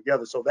people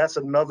together. So that's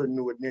another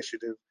new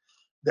initiative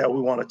that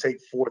we want to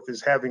take forth,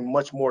 is having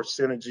much more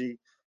synergy,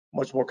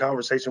 much more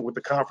conversation with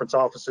the conference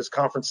offices,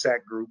 conference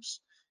SAC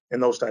groups,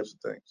 and those types of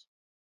things.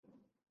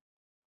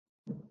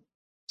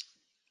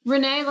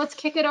 Renae, let's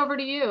kick it over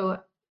to you.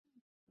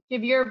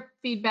 Give your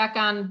feedback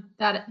on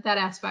that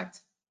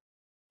aspect.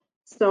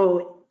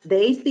 So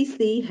the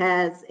ACC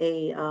has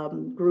a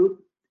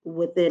group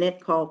within it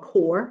called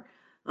CORE,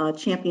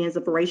 Champions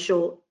of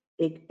Racial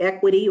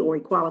Equity or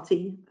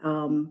Equality.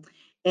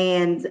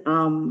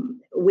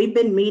 We've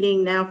been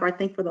meeting now for, I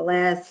think, for the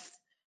last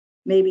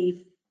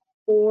maybe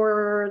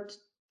 4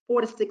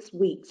 to 6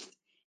 weeks.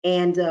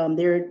 And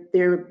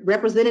they're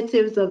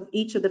representatives of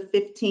each of the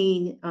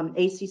 15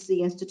 ACC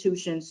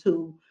institutions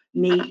who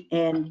meet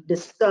and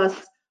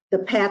discuss the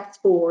path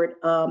forward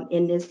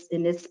in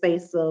this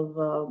space of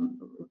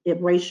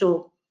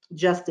racial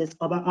justice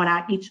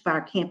on each of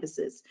our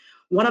campuses.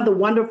 One of the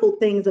wonderful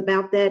things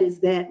about that is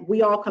that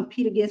we all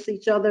compete against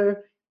each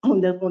other on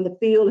the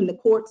field and the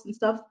courts and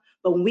stuff.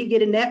 But when we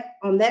get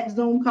on that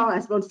Zoom call, I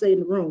was supposed to say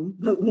in the room,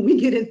 but when we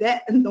get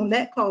on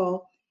that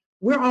call,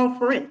 we're all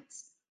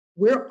friends.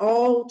 We're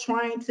all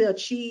trying to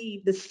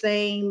achieve the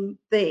same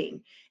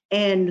thing.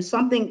 And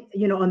something,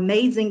 you know,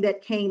 amazing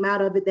that came out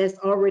of it that's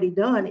already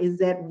done is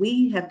that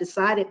we have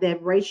decided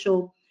that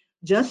racial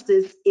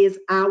justice is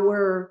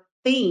our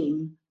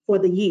theme for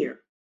the year.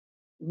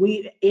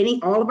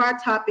 All of our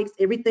topics,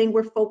 everything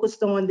we're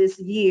focused on this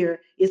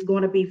year is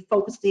going to be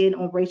focused in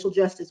on racial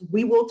justice.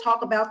 We will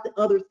talk about the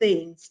other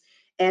things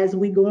as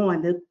we go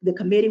on. The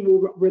committee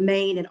will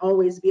remain and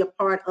always be a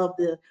part of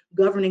the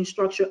governing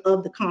structure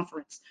of the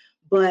conference.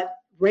 But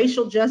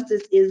racial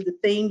justice is the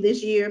theme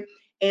this year.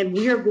 And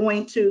we are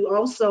going to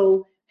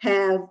also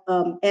have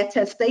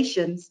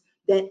attestations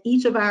that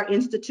each of our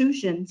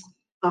institutions,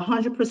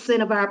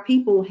 100% of our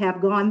people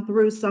have gone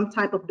through some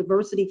type of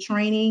diversity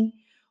training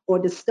or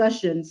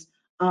discussions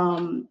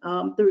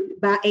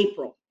by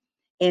April.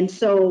 And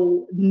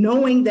so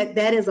knowing that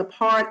that is a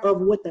part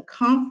of what the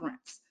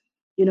conference,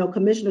 you know,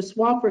 Commissioner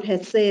Swafford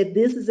has said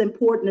this is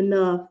important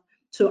enough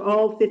to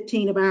all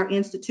 15 of our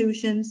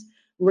institutions.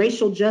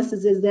 Racial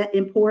justice is that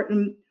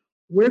important.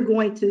 We're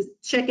going to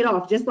check it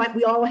off, just like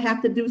we all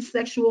have to do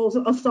sexual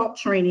assault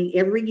training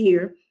every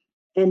year,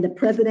 and the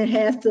president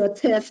has to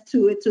attest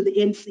to it to the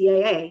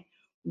NCAA.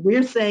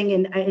 We're saying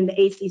in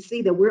the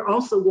ACC that we're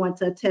also going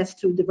to attest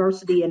to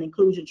diversity and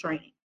inclusion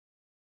training.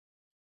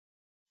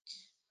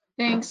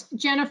 Thanks.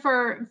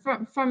 Jennifer,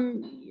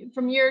 from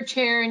your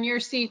chair and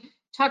your seat,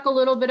 talk a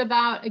little bit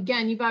about,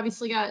 again, you've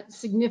obviously got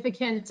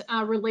significant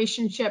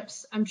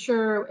relationships, I'm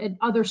sure, at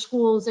other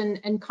schools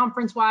and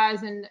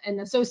conference-wise and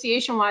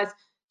association-wise.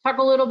 Talk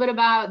a little bit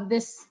about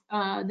this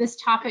this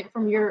topic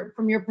from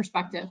your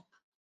perspective.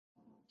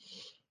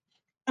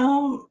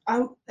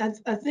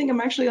 I think I'm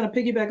actually going to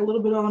piggyback a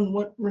little bit on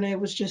what Renae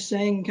was just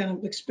saying, kind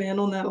of expand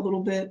on that a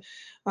little bit,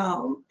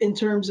 in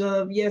terms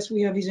of, yes,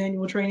 we have these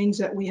annual trainings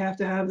that we have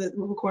to have, that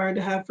we're required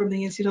to have from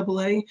the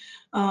NCAA,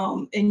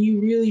 and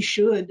you really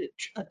should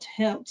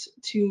attempt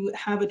to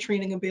have a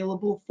training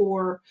available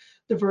for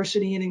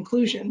diversity and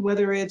inclusion,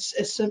 whether it's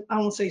I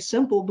won't say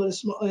simple, but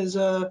as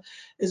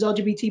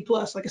LGBT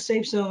plus, like a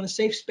safe zone, a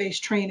safe space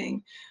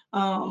training,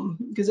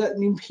 because I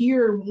mean,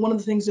 here, one of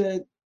the things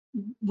that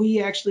we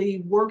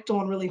actually worked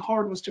on really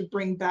hard was to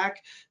bring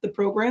back the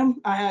program.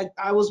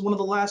 I was one of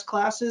the last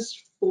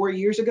classes 4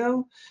 years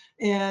ago,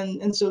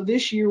 and so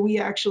this year we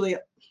actually,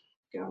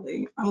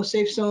 golly, I'm a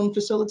safe zone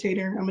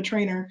facilitator, I'm a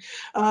trainer.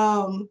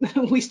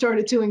 We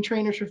started doing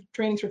trainings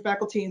for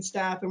faculty and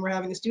staff, and we're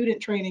having a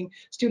student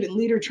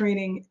leader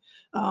training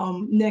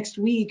next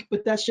week,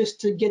 but that's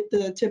just to get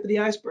the tip of the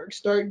iceberg,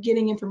 start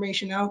getting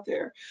information out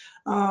there.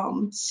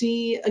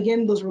 See,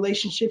 again, those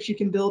relationships you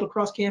can build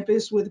across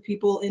campus with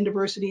people in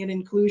diversity and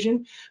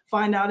inclusion.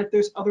 Find out if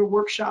there's other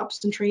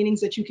workshops and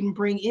trainings that you can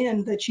bring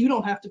in that you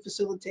don't have to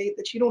facilitate,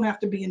 that you don't have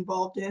to be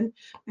involved in,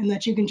 and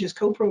that you can just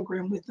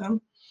co-program with them.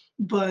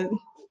 But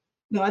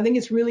no, I think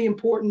it's really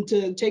important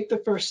to take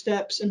the first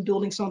steps in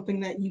building something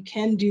that you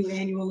can do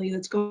annually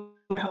that's going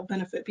to help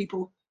benefit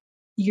people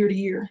year to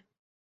year.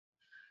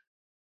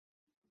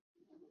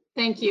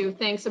 Thank you.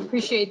 Thanks.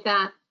 Appreciate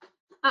that.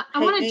 I Hey,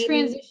 want to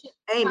transition.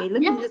 Amy,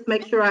 let me just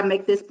make sure I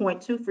make this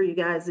point too for you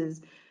guys,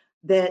 is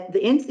that the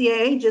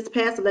NCAA just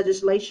passed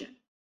legislation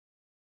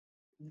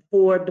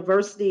for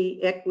diversity,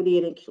 equity,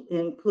 and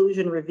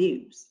inclusion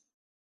reviews.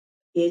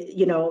 It,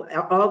 you know,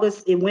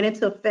 it went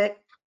into effect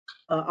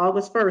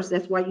August 1st.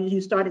 That's why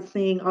you started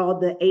seeing all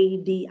the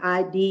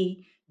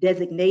ADID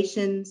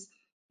designations,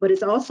 but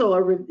it's also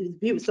a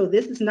review. So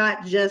this is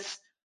not just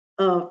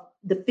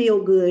the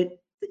feel good,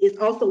 it's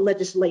also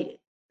legislated,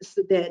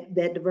 so that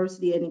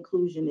diversity and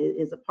inclusion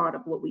is a part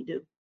of what we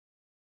do.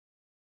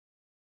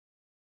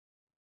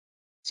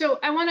 So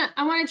I want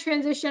to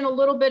transition a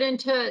little bit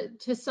into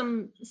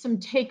some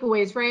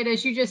takeaways, right?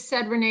 As you just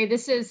said, Renae,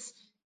 this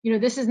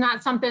is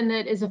not something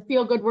that is a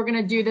feel good. We're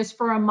going to do this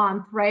for a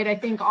month, right? I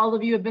think all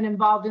of you have been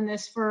involved in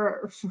this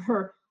for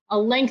a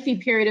lengthy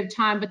period of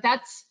time, but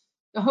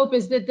the hope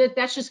is that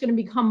that's just going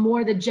to become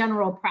more the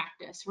general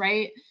practice,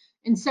 right?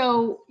 And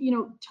so,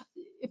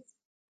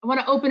 I want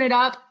to open it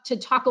up to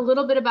talk a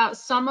little bit about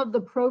some of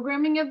the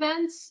programming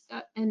events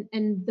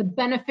and the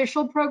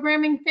beneficial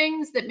programming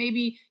things that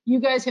maybe you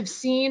guys have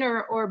seen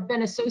or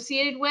been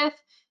associated with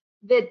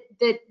that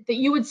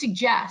you would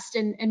suggest,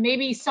 and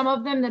maybe some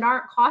of them that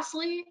aren't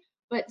costly,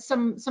 but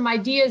some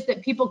ideas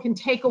that people can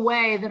take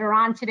away that are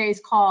on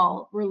today's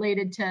call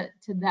related to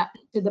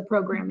the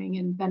programming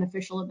and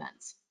beneficial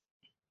events.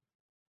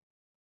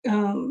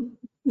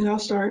 I'll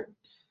start.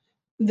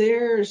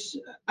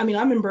 I'm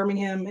in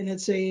Birmingham, and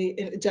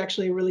it's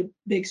actually a really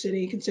big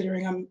city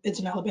considering it's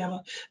in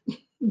Alabama,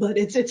 but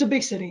it's a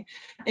big city,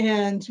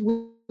 and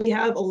we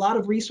have a lot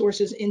of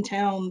resources in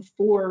town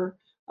for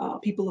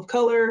people of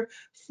color,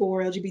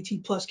 for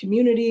LGBT plus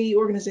community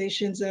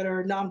organizations that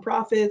are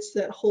nonprofits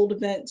that hold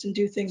events and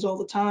do things all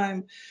the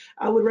time.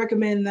 I would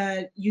recommend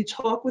that you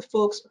talk with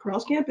folks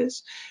across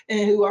campus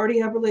and who already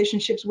have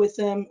relationships with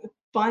them.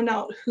 Find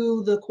out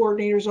who the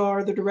coordinators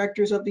are, the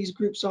directors of these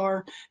groups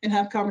are, and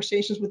have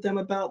conversations with them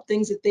about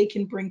things that they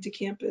can bring to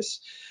campus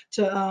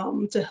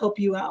to help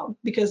you out,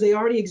 because they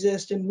already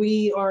exist, and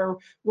we are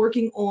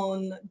working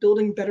on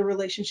building better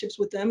relationships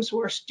with them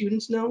so our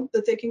students know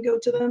that they can go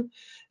to them,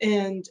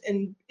 and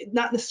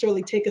not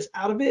necessarily take us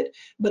out of it,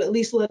 but at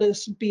least let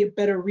us be a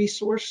better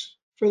resource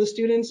for the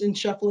students and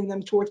shuffling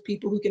them towards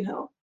people who can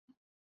help.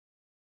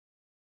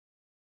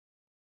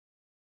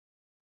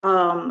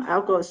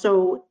 I'll go.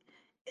 So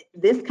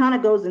this kind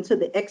of goes into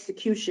the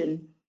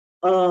execution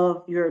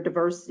of your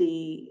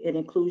diversity and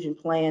inclusion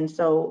plan.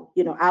 So,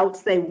 I would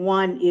say,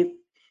 one, if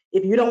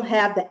you don't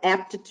have the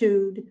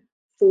aptitude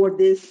for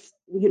this,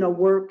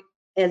 work,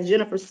 as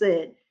Jennifer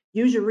said,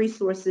 use your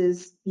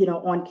resources,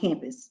 on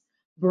campus.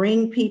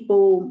 bring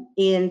people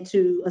in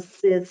to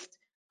assist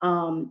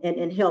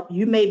and help.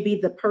 You may be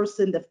the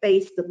person, the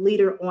face, the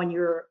leader on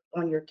your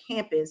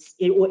campus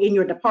or in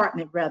your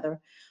department rather,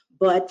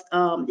 but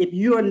if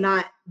you are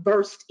not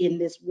versed in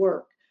this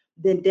work,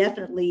 then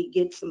definitely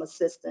get some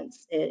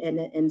assistance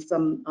and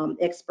some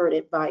expert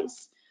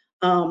advice.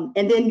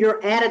 And then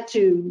your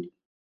attitude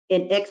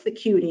in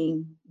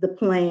executing the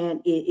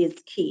plan is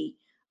key.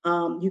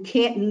 You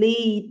can't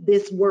lead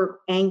this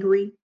work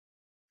angry,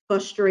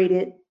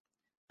 frustrated,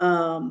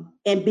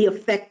 and be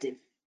effective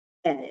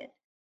at it.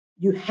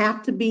 You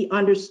have to be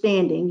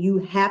understanding. You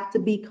have to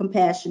be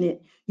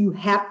compassionate. You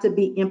have to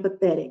be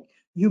empathetic.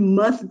 You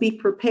must be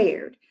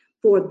prepared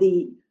for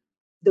the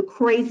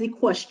crazy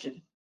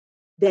question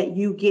that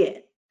you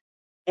get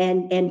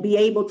and be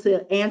able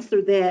to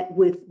answer that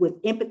with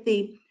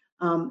empathy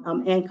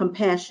and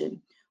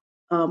compassion.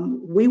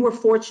 We were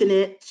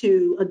fortunate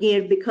to,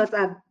 again, because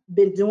I've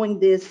been doing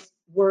this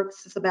work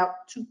since about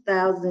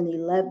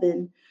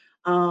 2011,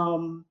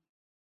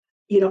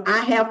 I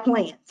have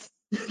plans,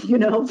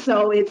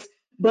 so it's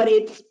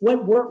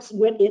what works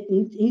with it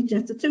in each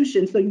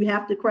institution. So you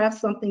have to craft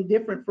something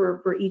different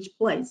for each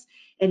place.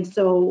 And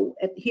so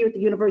here at the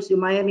University of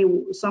Miami,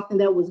 something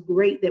that was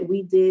great that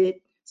we did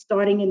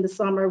starting in the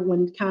summer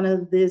when kind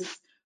of this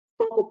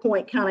focal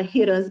point kind of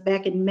hit us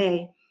back in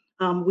May,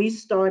 we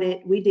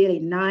did a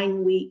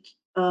 9-week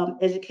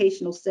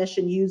educational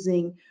session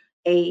using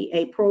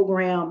a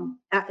program.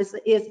 It's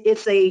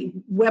a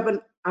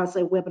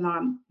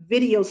webinar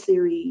video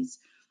series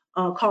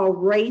called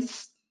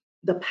Race,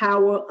 the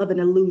Power of an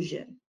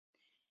Illusion.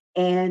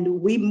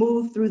 And we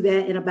moved through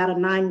that in about a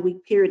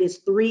 9-week period. It's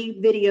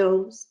 3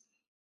 videos.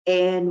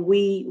 And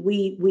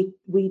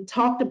we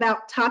talked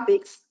about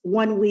topics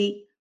one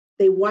week.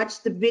 They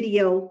watched the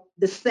video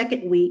the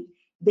second week.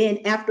 Then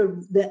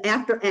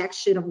after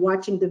action of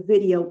watching the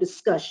video,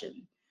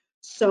 discussion.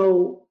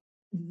 So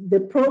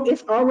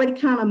it's already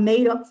kind of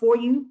made up for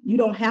you. You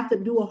don't have to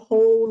do a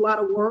whole lot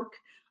of work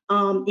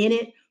in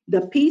it.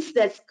 The piece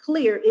that's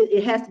clear,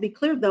 it has to be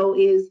clear though,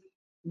 is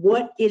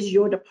what is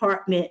your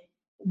department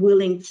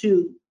willing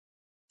to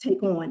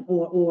take on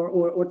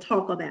or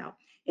talk about?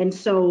 And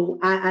so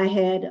I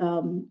had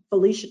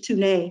Felicia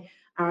Tunay,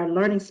 our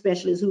learning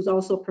specialist, who's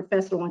also a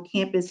professor on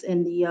campus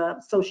in the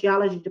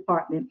sociology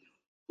department,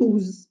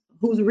 whose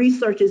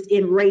research is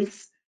in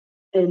race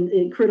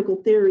and critical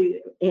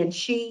theory. And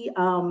she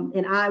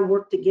and I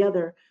worked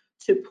together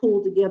to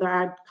pull together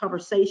our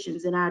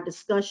conversations and our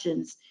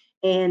discussions.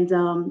 And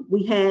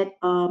we had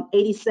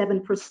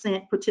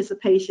 87%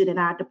 participation in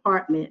our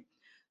department.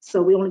 So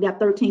we only got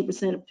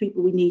 13% of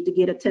people we need to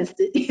get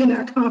attested in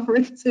our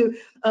conference to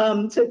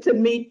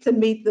meet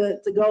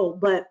the goal.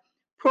 But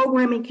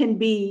programming can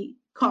be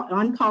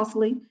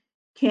uncostly,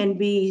 can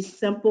be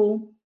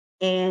simple,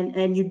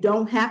 and you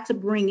don't have to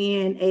bring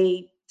in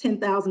a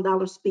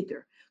 $10,000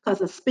 speaker,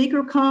 because a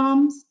speaker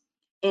comes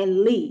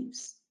and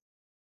leaves,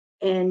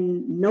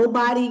 and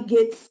nobody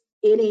gets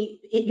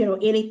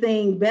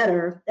anything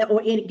better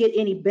or get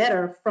any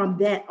better from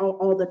that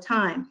all the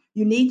time.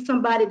 You need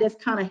somebody that's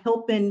kind of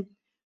helping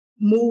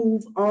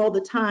move all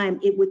the time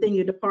within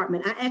your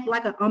department. I act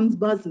like an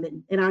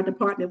ombudsman in our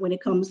department when it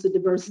comes to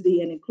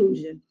diversity and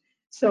inclusion.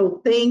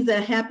 So things that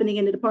are happening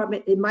in the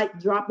department, it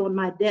might drop on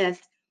my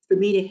desk for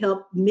me to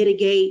help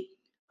mitigate,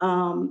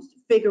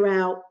 figure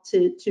out,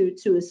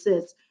 to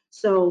assist.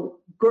 So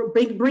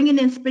bringing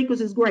in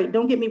speakers is great.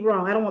 Don't get me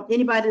wrong. I don't want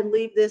anybody to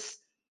leave this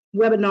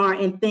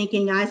webinar and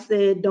thinking I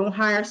said don't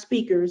hire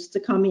speakers to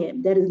come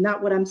in. That is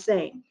not what I'm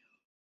saying.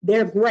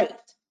 They're great.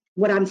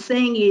 What I'm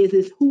saying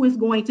is who is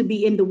going to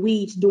be in the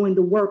weeds doing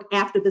the work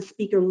after the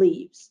speaker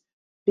leaves?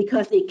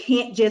 Because it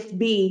can't just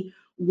be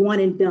one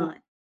and done.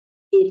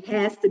 It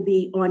has to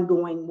be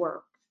ongoing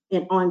work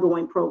and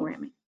ongoing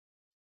programming.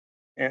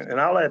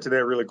 And I'll add to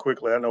that really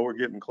quickly. I know we're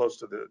getting close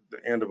to the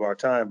end of our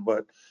time,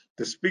 but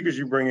the speakers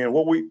you bring in,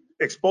 we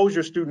expose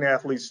your student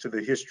athletes to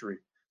the history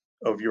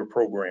of your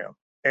program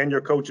and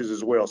your coaches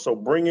as well. So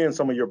bring in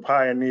some of your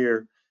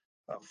pioneer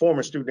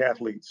former student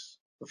athletes,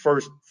 the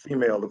first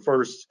female, the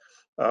first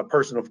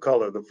person of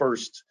color, the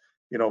first,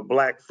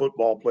 Black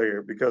football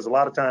player, because a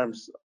lot of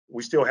times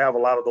we still have a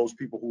lot of those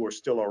people who are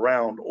still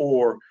around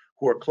or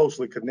who are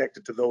closely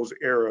connected to those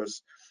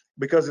eras,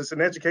 because it's an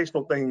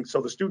educational thing.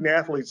 So the student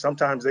athletes,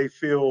 sometimes they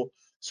feel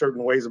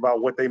certain ways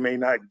about what they may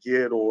not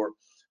get or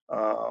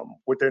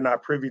what they're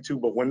not privy to.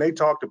 But when they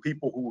talk to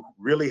people who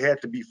really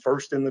had to be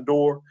first in the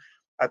door,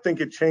 I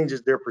think it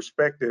changes their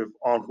perspective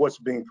on what's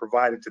being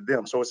provided to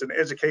them. So it's an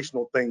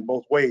educational thing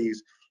both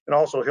ways. It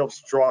also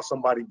helps draw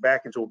somebody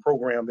back into a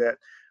program that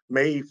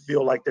may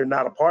feel like they're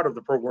not a part of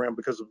the program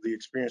because of the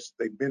experience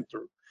they've been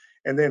through.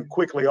 And then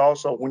quickly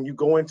also, when you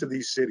go into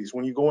these cities,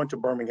 when you go into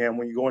Birmingham,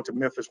 when you go into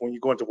Memphis, when you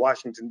go into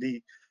Washington,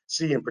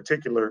 D.C. in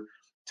particular,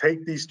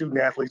 take these student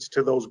athletes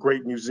to those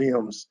great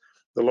museums,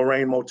 the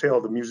Lorraine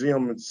Motel, the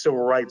Museum of Civil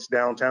Rights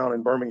downtown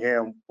in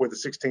Birmingham, where the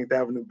 16th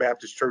Avenue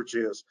Baptist Church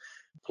is.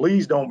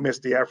 Please don't miss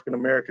the African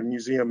American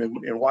Museum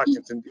in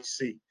Washington,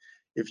 D.C.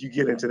 if you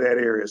get into that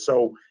area.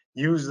 So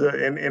use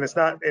and it's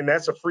not, and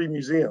that's a free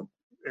museum.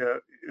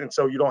 and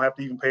so you don't have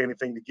to even pay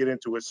anything to get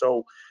into it.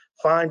 So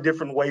find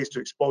different ways to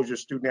expose your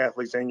student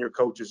athletes and your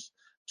coaches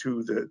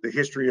to the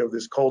history of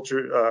this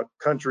culture,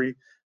 country,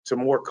 to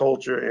more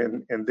culture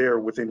and there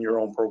within your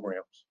own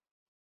programs.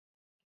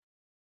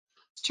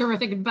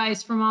 Terrific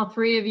advice from all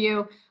three of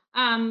you.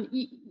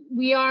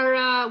 We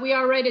are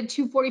right at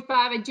 2:45.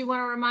 I do want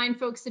to remind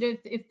folks that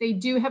if they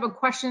do have a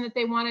question that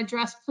they want to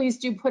address, please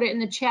do put it in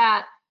the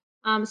chat.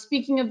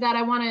 Speaking of that,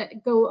 I want to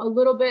go a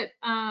little bit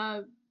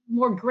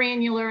more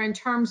granular in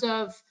terms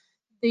of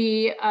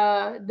the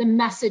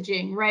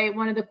messaging, right?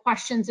 One of the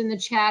questions in the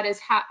chat is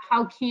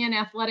how can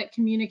athletic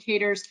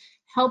communicators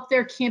help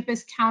their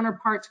campus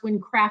counterparts when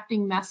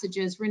crafting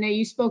messages? Renae,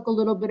 you spoke a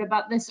little bit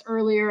about this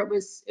earlier. It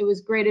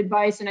was great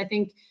advice, and I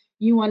think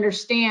you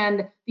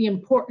understand the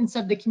importance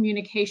of the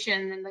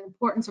communication and the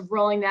importance of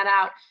rolling that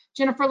out.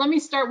 Jennifer, let me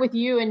start with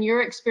you and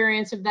your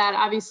experience of that.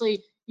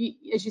 Obviously,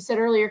 as you said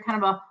earlier,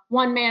 kind of a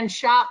one-man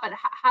shop, but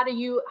how do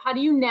you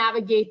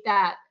navigate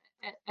that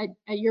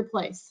at your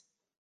place?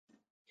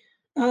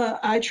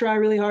 I try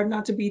really hard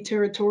not to be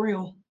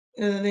territorial.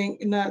 And I think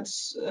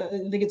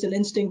it's an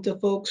instinct of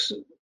folks.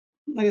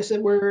 Like I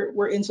said,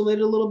 we're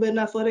insulated a little bit in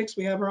athletics.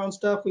 We have our own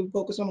stuff. We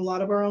focus on a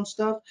lot of our own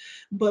stuff.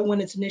 But when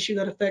it's an issue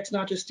that affects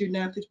not just student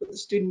athletes, but the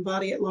student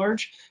body at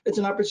large, it's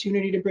an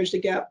opportunity to bridge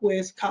the gap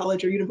with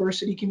college or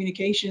university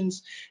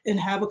communications and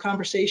have a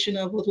conversation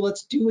of, well,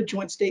 let's do a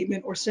joint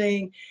statement, or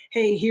saying,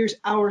 hey, here's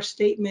our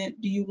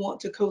statement. Do you want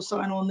to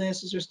co-sign on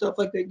this? Is there stuff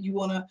like that you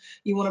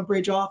wanna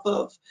bridge off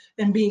of?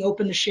 And being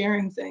open to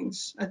sharing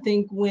things. I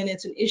think when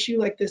it's an issue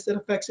like this that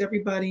affects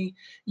everybody,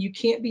 you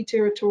can't be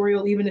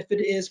territorial, even if it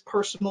is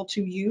personal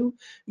to you.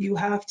 You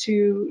have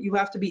to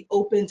be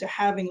open to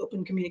having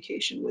open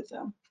communication with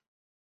them.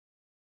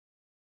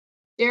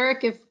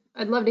 Derrick,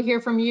 I'd love to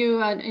hear from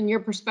you and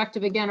your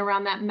perspective again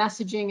around that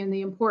messaging and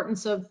the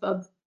importance of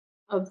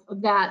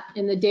that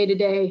in the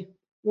day-to-day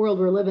world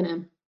we're living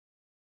in.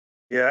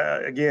 Yeah,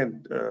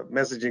 again,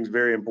 messaging is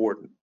very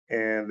important,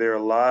 and there are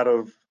a lot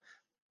of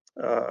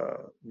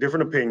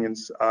different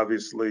opinions.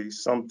 Obviously,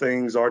 some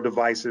things are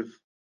divisive,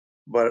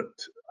 but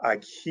I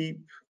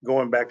keep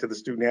going back to the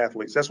student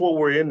athletes. That's what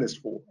we're in this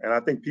for. And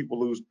I think people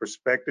lose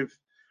perspective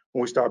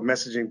when we start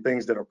messaging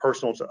things that are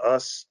personal to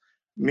us.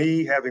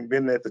 Me, having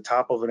been at the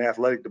top of an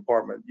athletic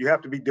department, you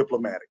have to be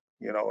diplomatic,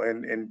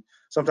 and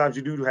sometimes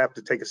you do have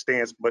to take a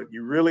stance, but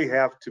you really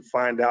have to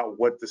find out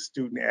what the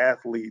student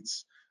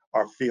athletes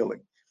are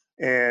feeling.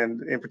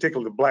 And in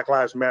particular, the Black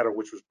Lives Matter,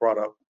 which was brought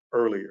up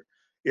earlier,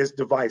 is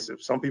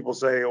divisive. Some people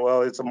say,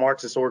 well, it's a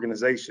Marxist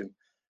organization,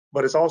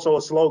 but it's also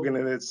a slogan,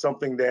 and it's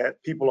something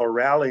that people are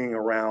rallying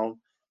around.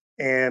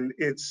 And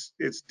it's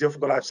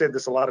difficult. I've said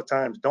this a lot of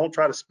times. Don't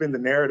try to spin the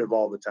narrative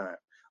all the time.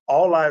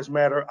 All lives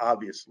matter,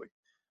 obviously.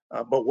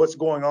 But what's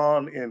going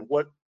on and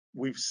what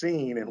we've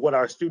seen and what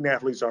our student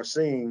athletes are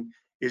seeing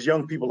is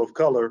young people of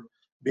color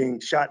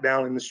being shot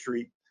down in the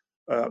street,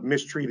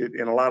 mistreated,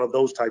 and a lot of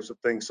those types of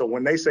things. So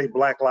when they say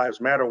Black Lives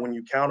Matter, when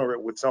you counter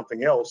it with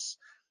something else,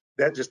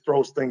 that just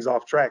throws things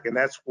off track. And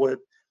that's what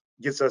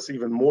gets us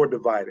even more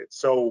divided.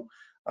 So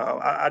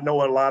I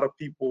know a lot of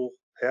people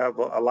have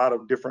a lot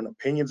of different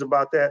opinions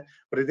about that,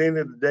 but at the end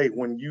of the day,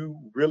 when you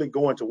really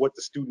go into what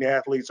the student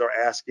athletes are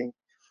asking,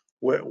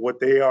 what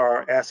they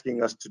are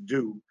asking us to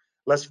do,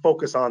 let's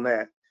focus on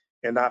that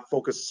and not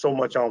focus so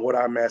much on what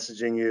our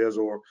messaging is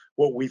or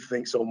what we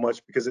think so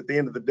much, because at the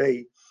end of the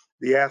day,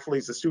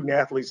 the student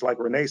athletes, like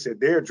Renae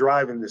said, they're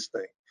driving this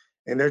thing,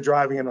 and they're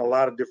driving in a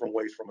lot of different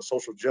ways, from a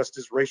social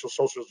justice, racial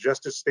social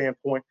justice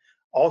standpoint.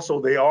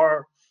 Also, they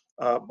are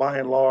by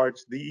and large,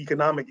 the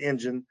economic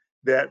engine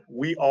that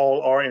we all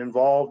are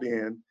involved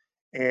in.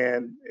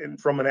 And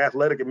from an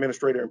athletic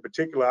administrator in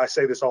particular, I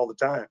say this all the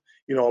time.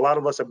 A lot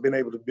of us have been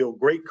able to build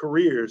great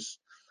careers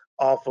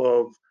off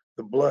of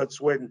the blood,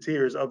 sweat, and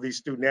tears of these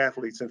student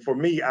athletes. And for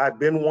me, I've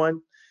been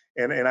one,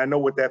 and I know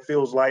what that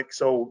feels like.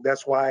 So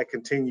that's why I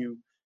continue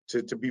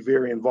to be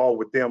very involved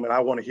with them, and I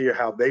want to hear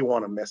how they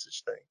want to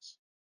message things.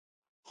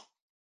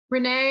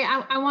 Renae,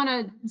 I want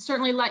to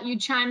certainly let you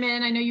chime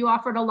in. I know you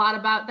offered a lot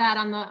about that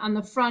on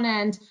the front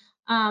end,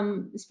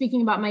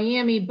 speaking about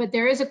Miami, but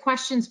there is a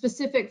question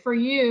specific for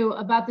you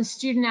about the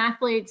student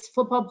athletes,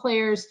 football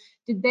players.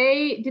 Did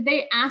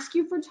they ask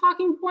you for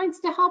talking points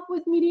to help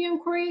with media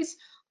inquiries,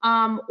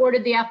 or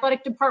did the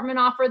athletic department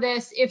offer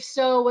this? If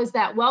so, was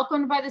that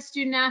welcomed by the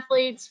student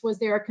athletes? Was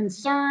there a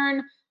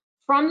concern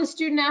from the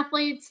student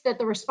athletes that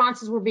the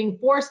responses were being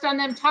forced on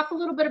them? Talk a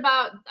little bit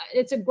about,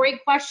 it's a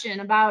great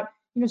question about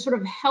sort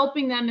of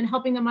helping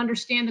them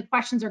understand the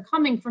questions are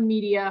coming from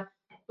media,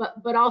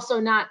 but also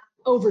not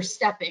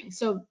overstepping.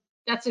 So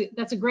that's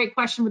a great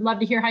question. Would love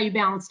to hear how you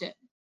balanced it.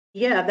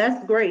 Yeah,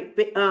 that's great.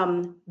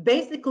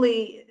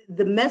 Basically,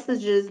 the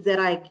messages that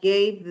I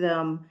gave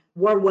them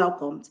were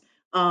welcomed.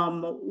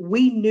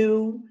 We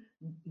knew,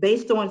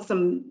 based on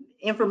some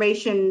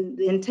information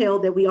intel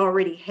that we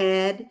already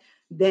had,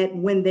 that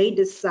when they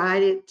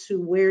decided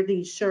to wear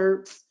these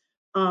shirts,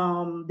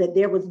 that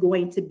there was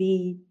going to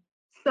be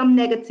some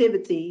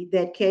negativity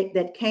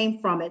that came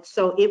from it.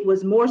 So it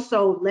was more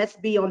so, let's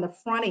be on the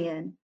front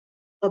end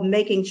of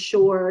making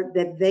sure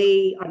that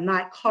they are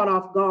not caught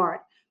off guard,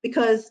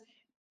 because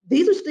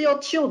these are still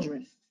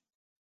children,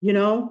 you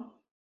know,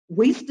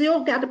 we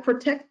still got to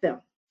protect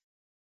them.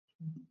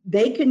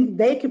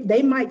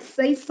 They might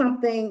say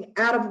something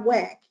out of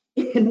whack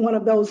in one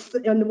of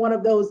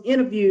those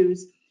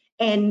interviews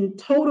and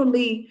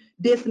totally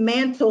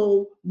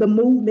dismantle the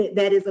movement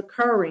that is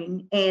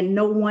occurring, and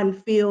no one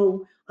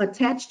feel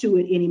attached to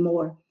it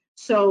anymore.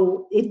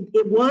 So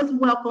it was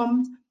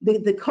welcomed.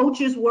 The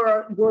coaches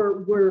were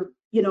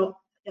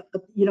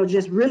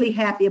just really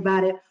happy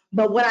about it.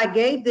 But what I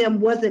gave them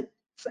wasn't,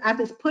 I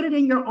just put it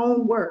in your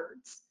own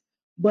words.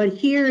 But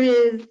here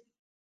is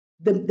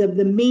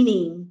the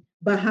meaning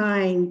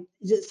behind,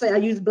 just say I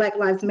use Black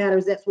Lives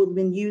Matters, that's what we've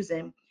been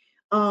using.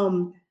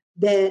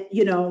 That,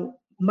 you know,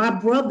 my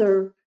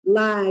brother's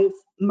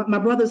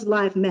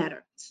life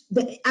matters.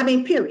 I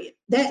mean, period.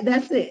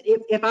 That's it.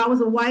 If I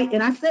was a white,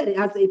 and I said it,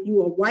 I said, if you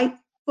were a white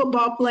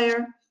football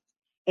player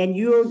and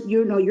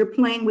you're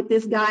playing with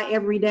this guy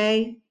every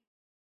day,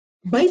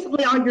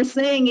 basically all you're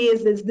saying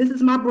is this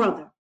is my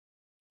brother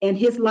and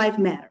his life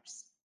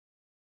matters.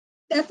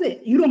 That's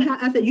it. You don't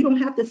have, I said, you don't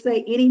have to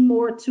say any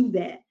more to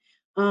that.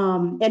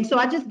 And so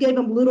I just gave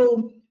them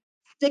little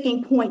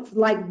sticking points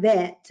like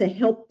that to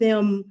help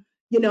them,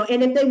 you know,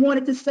 and if they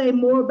wanted to say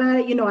more about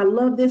it, you know, I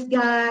love this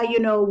guy, you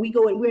know,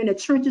 we're in the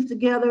trenches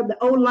together. The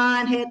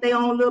O-line had their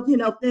own little, you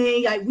know,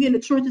 thing. Like, we're in the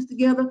trenches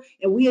together,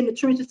 and we're in the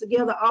trenches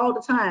together all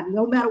the time,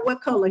 no matter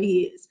what color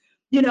he is,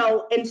 you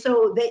know. And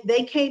so they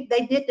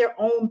did their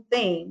own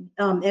thing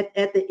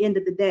at the end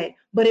of the day.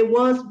 But it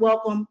was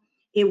welcome.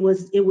 It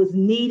was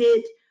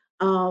needed.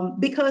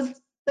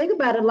 Because think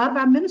about it, a lot of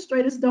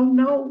administrators don't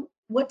know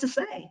what to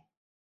say.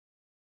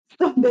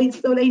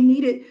 So they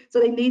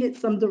needed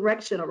some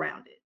direction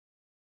around it.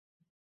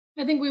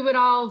 I think we would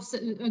all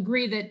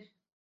agree that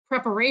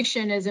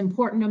preparation is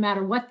important no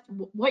matter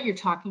what you're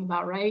talking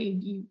about, right?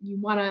 You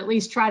want to at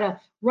least try to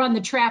run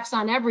the traps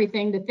on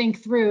everything to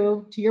think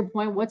through, to your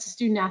point, what's a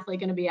student athlete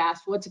going to be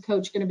asked? What's a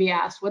coach going to be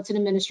asked? What's an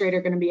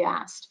administrator going to be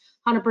asked?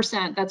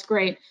 100%, that's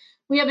great.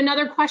 We have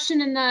another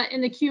question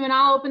in the queue, and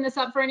I'll open this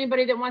up for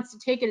anybody that wants to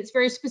take it. It's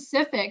very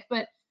specific,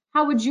 but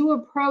how would you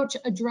approach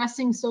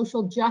addressing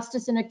social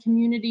justice in a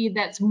community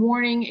that's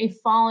mourning a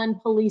fallen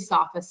police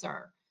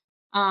officer?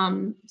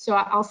 So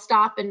I'll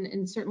stop,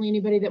 and certainly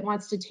anybody that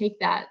wants to take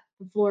that,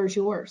 the floor is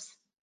yours.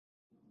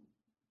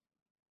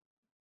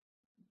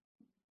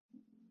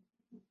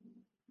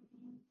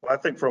 Well, I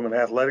think from an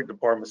athletic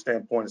department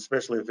standpoint,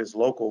 especially if it's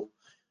local,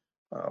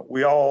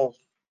 we all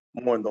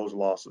mourn those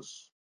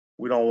losses.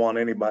 We don't want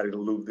anybody to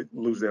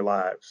lose their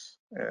lives.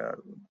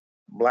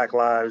 Black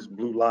lives,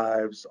 blue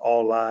lives,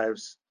 all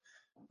lives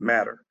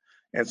matter.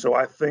 And so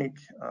I think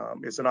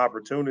it's an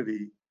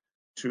opportunity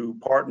to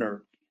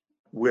partner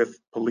with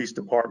police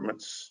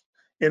departments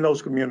in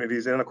those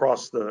communities and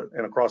across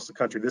the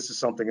country. This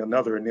is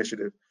another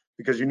initiative,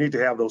 because you need to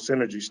have those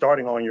synergies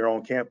starting on your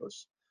own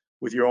campus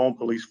with your own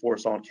police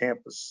force on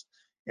campus.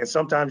 And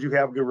sometimes you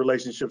have good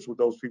relationships with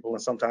those people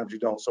and sometimes you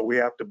don't. So we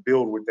have to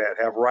build with that,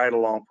 have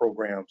ride-along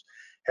programs,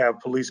 have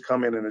police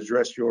come in and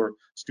address your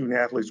student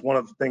athletes. One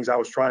of the things I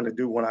was trying to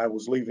do when I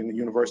was leaving the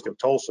University of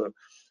Tulsa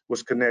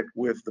was connect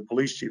with the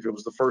police chief. It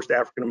was the first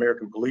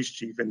African-American police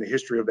chief in the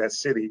history of that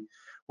city,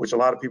 which a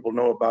lot of people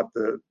know about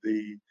the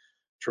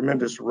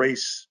tremendous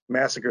race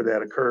massacre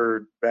that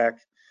occurred back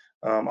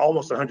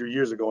almost 100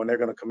 years ago, and they're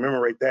going to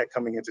commemorate that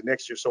coming into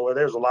next year. So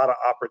there's a lot of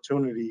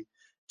opportunity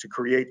to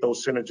create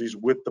those synergies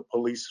with the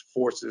police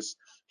forces.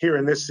 Here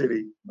in this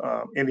city,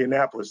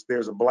 Indianapolis,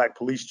 there's a Black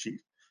police chief,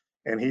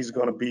 and he's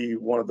going to be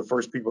one of the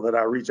first people that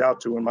I reach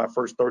out to in my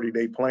first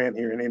 30-day plan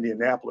here in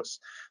Indianapolis.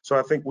 So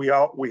I think we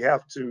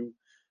have to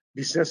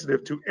be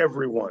sensitive to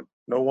everyone.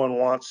 No one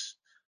wants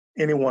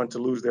anyone to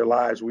lose their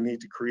lives. We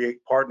need to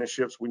create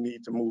partnerships. We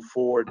need to move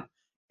forward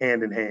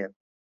hand in hand.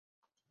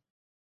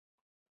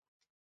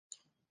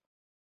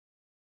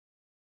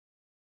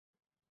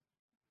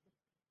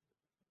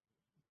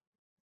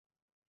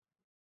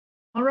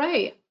 All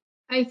right.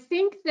 I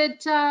think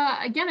that,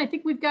 again, I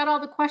think we've got all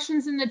the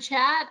questions in the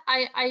chat.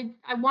 I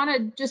want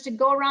to just to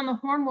go around the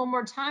horn one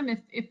more time,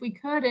 if we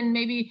could, and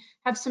maybe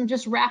have some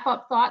just wrap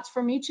up thoughts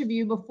from each of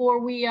you before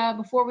we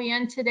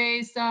end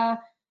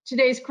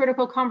today's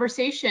critical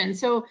conversation.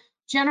 So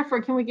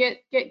Jennifer, can we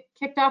get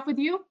kicked off with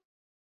you?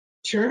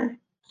 Sure.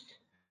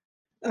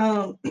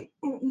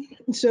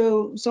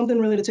 So something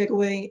really to take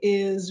away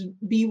is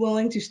be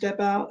willing to step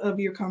out of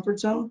your comfort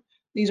zone.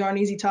 These aren't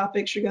easy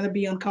topics. You're going to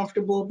be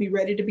uncomfortable. Be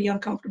ready to be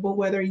uncomfortable,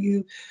 whether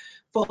you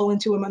fall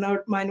into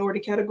a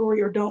minority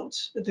category or don't.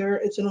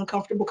 It's an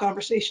uncomfortable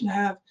conversation to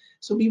have.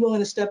 So be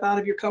willing to step out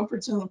of your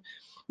comfort zone.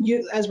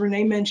 You, as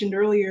Renae mentioned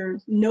earlier,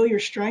 know your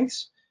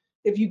strengths.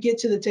 If you get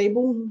to the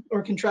table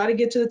or can try to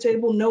get to the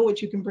table, know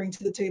what you can bring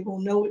to the table,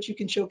 know what you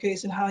can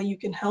showcase and how you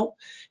can help.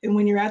 And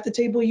when you're at the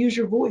table, use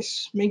your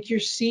voice, make your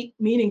seat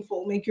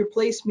meaningful, make your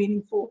place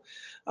meaningful,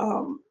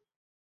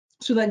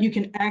 so that you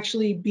can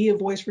actually be a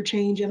voice for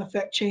change and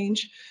affect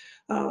change.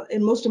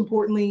 And most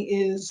importantly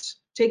is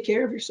take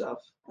care of yourself.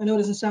 I know it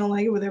doesn't sound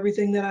like it with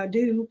everything that I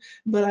do,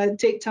 but I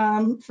take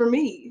time for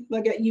me.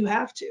 Like you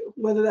have to,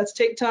 whether that's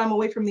take time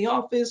away from the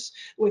office,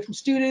 away from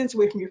students,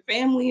 away from your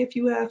family if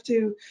you have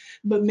to,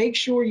 but make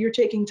sure you're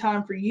taking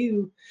time for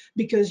you,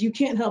 because you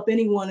can't help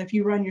anyone if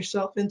you run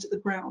yourself into the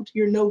ground.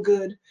 You're no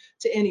good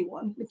to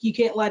anyone. You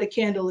can't light a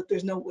candle if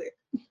there's no wick.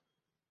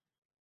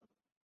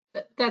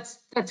 That's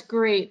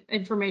great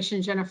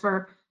information,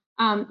 Jennifer.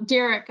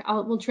 Derrick,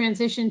 we'll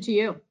transition to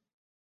you.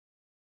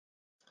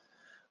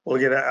 Well,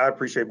 again, I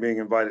appreciate being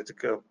invited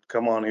to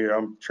come on here.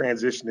 I'm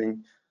transitioning,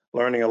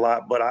 learning a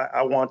lot, but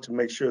I want to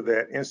make sure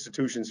that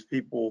institutions,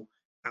 people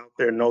out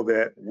there know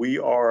that we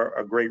are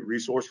a great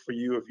resource for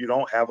you. If you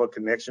don't have a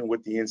connection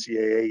with the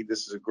NCAA,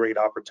 this is a great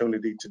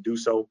opportunity to do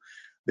so.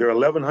 There are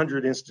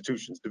 1,100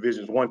 institutions,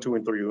 divisions 1, 2,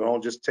 and 3. We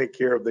don't just take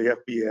care of the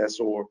FBS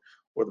or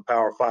the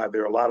Power 5.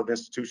 There are a lot of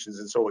institutions.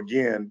 And so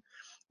again,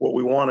 what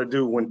we want to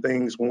do when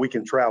we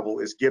can travel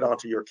is get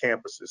onto your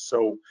campuses.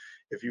 So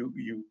if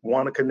you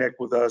want to connect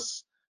with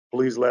us,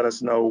 please let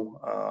us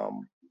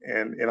know.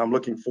 And I'm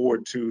looking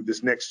forward to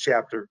this next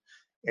chapter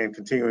and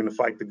continuing to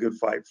fight the good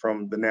fight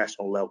from the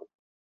national level.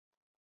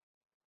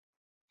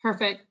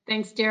 Perfect.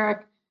 Thanks,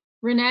 Derrick.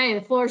 Renae,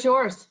 the floor is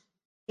yours.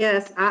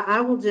 Yes,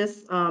 I will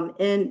just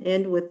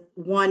end with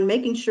one,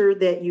 making sure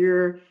that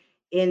you're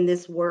in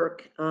this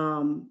work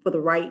for the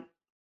right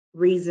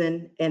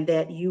reason, and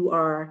that you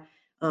are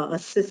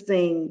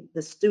assisting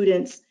the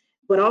students,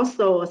 but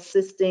also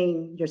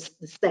assisting the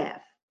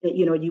staff,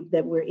 that,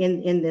 that we're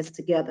in this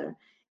together,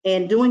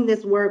 and doing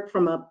this work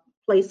from a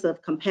place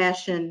of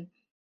compassion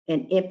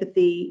and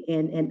empathy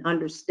and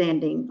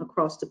understanding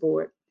across the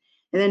board.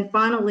 And then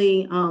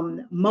finally,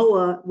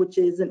 MOA, which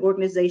is an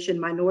organization,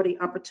 Minority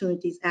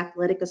Opportunities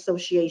Athletic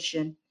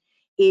Association,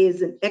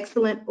 is an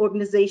excellent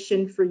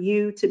organization for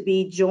you to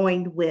be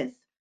joined with,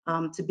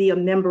 to be a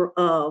member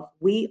of.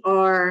 We've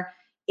been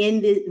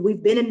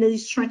in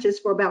these trenches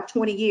for about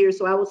 20 years,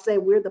 so I would say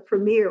we're the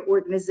premier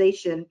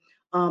organization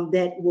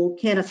that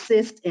can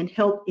assist and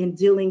help in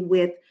dealing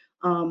with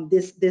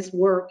this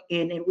work.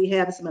 And we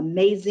have some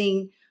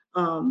amazing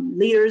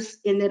leaders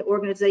in that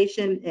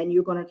organization, and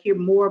you're going to hear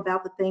more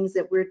about the things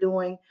that we're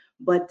doing.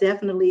 But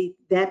definitely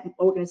that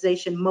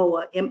organization,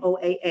 MOA,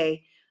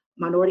 M-O-A-A,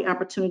 Minority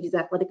Opportunities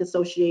Athletic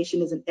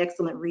Association, is an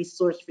excellent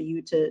resource for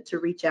you to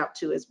reach out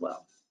to as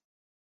well.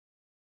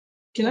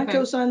 Can I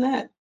co-sign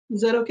that?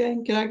 Is that okay?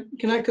 Can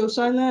I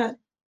co-sign that?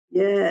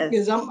 Yes.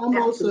 Because I'm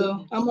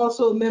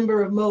also a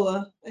member of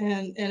MOA,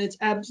 and it's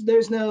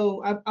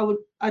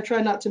I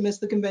try not to miss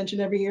the convention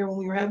every year when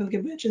we were having the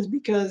conventions,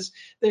 because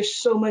there's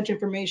so much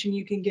information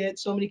you can get,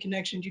 so many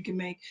connections you can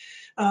make,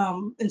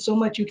 and so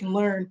much you can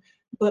learn.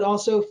 But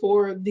also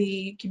for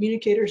the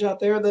communicators out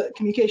there, the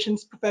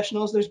communications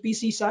professionals, there's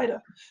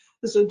CoSIDA.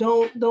 So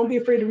don't be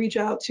afraid to reach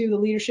out to the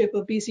leadership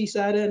of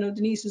CoSIDA. I know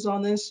Denise is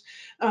on this.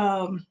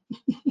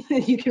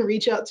 You can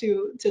reach out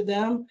to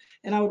them,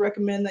 and I would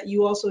recommend that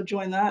you also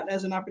join that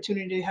as an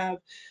opportunity to have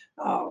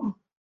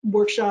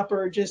workshop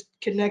or just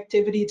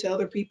connectivity to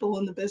other people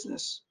in the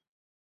business.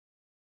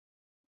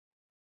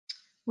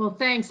 Well,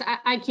 thanks.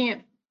 I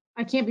can't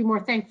be more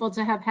thankful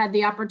to have had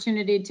the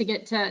opportunity to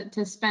get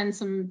to spend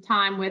some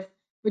time with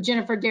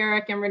Jennifer,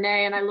 Derrick, and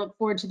Renae, and I look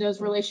forward to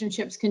those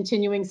relationships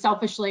continuing.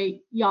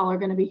 Selfishly, y'all are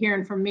going to be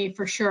hearing from me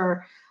for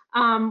sure.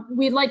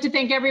 We'd like to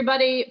thank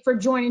everybody for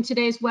joining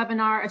today's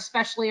webinar,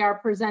 especially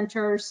our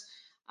presenters,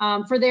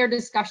 for their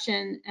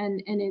discussion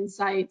and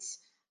insights.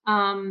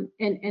 And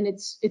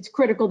it's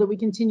critical that we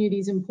continue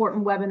these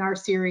important webinar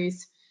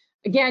series.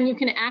 Again, you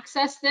can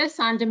access this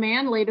on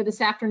demand later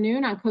this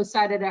afternoon on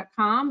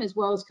CoSIDA.com, as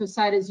well as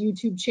CoSIDA's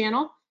YouTube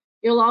channel.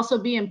 It'll also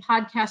be in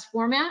podcast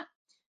format.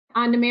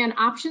 On-demand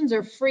options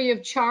are free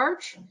of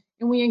charge,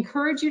 and we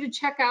encourage you to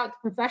check out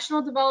the professional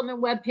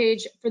development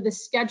webpage for the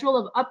schedule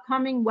of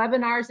upcoming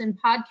webinars and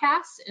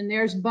podcasts. And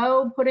there's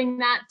Bo putting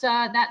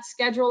that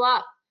schedule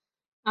up.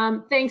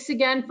 Thanks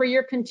again for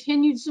your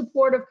continued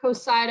support of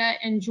CoSIDA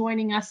and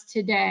joining us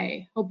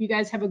today. Hope you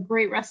guys have a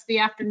great rest of the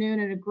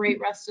afternoon and a great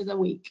rest of the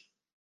week.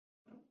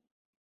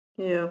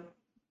 Yeah.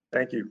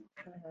 Thank you.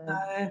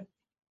 Bye.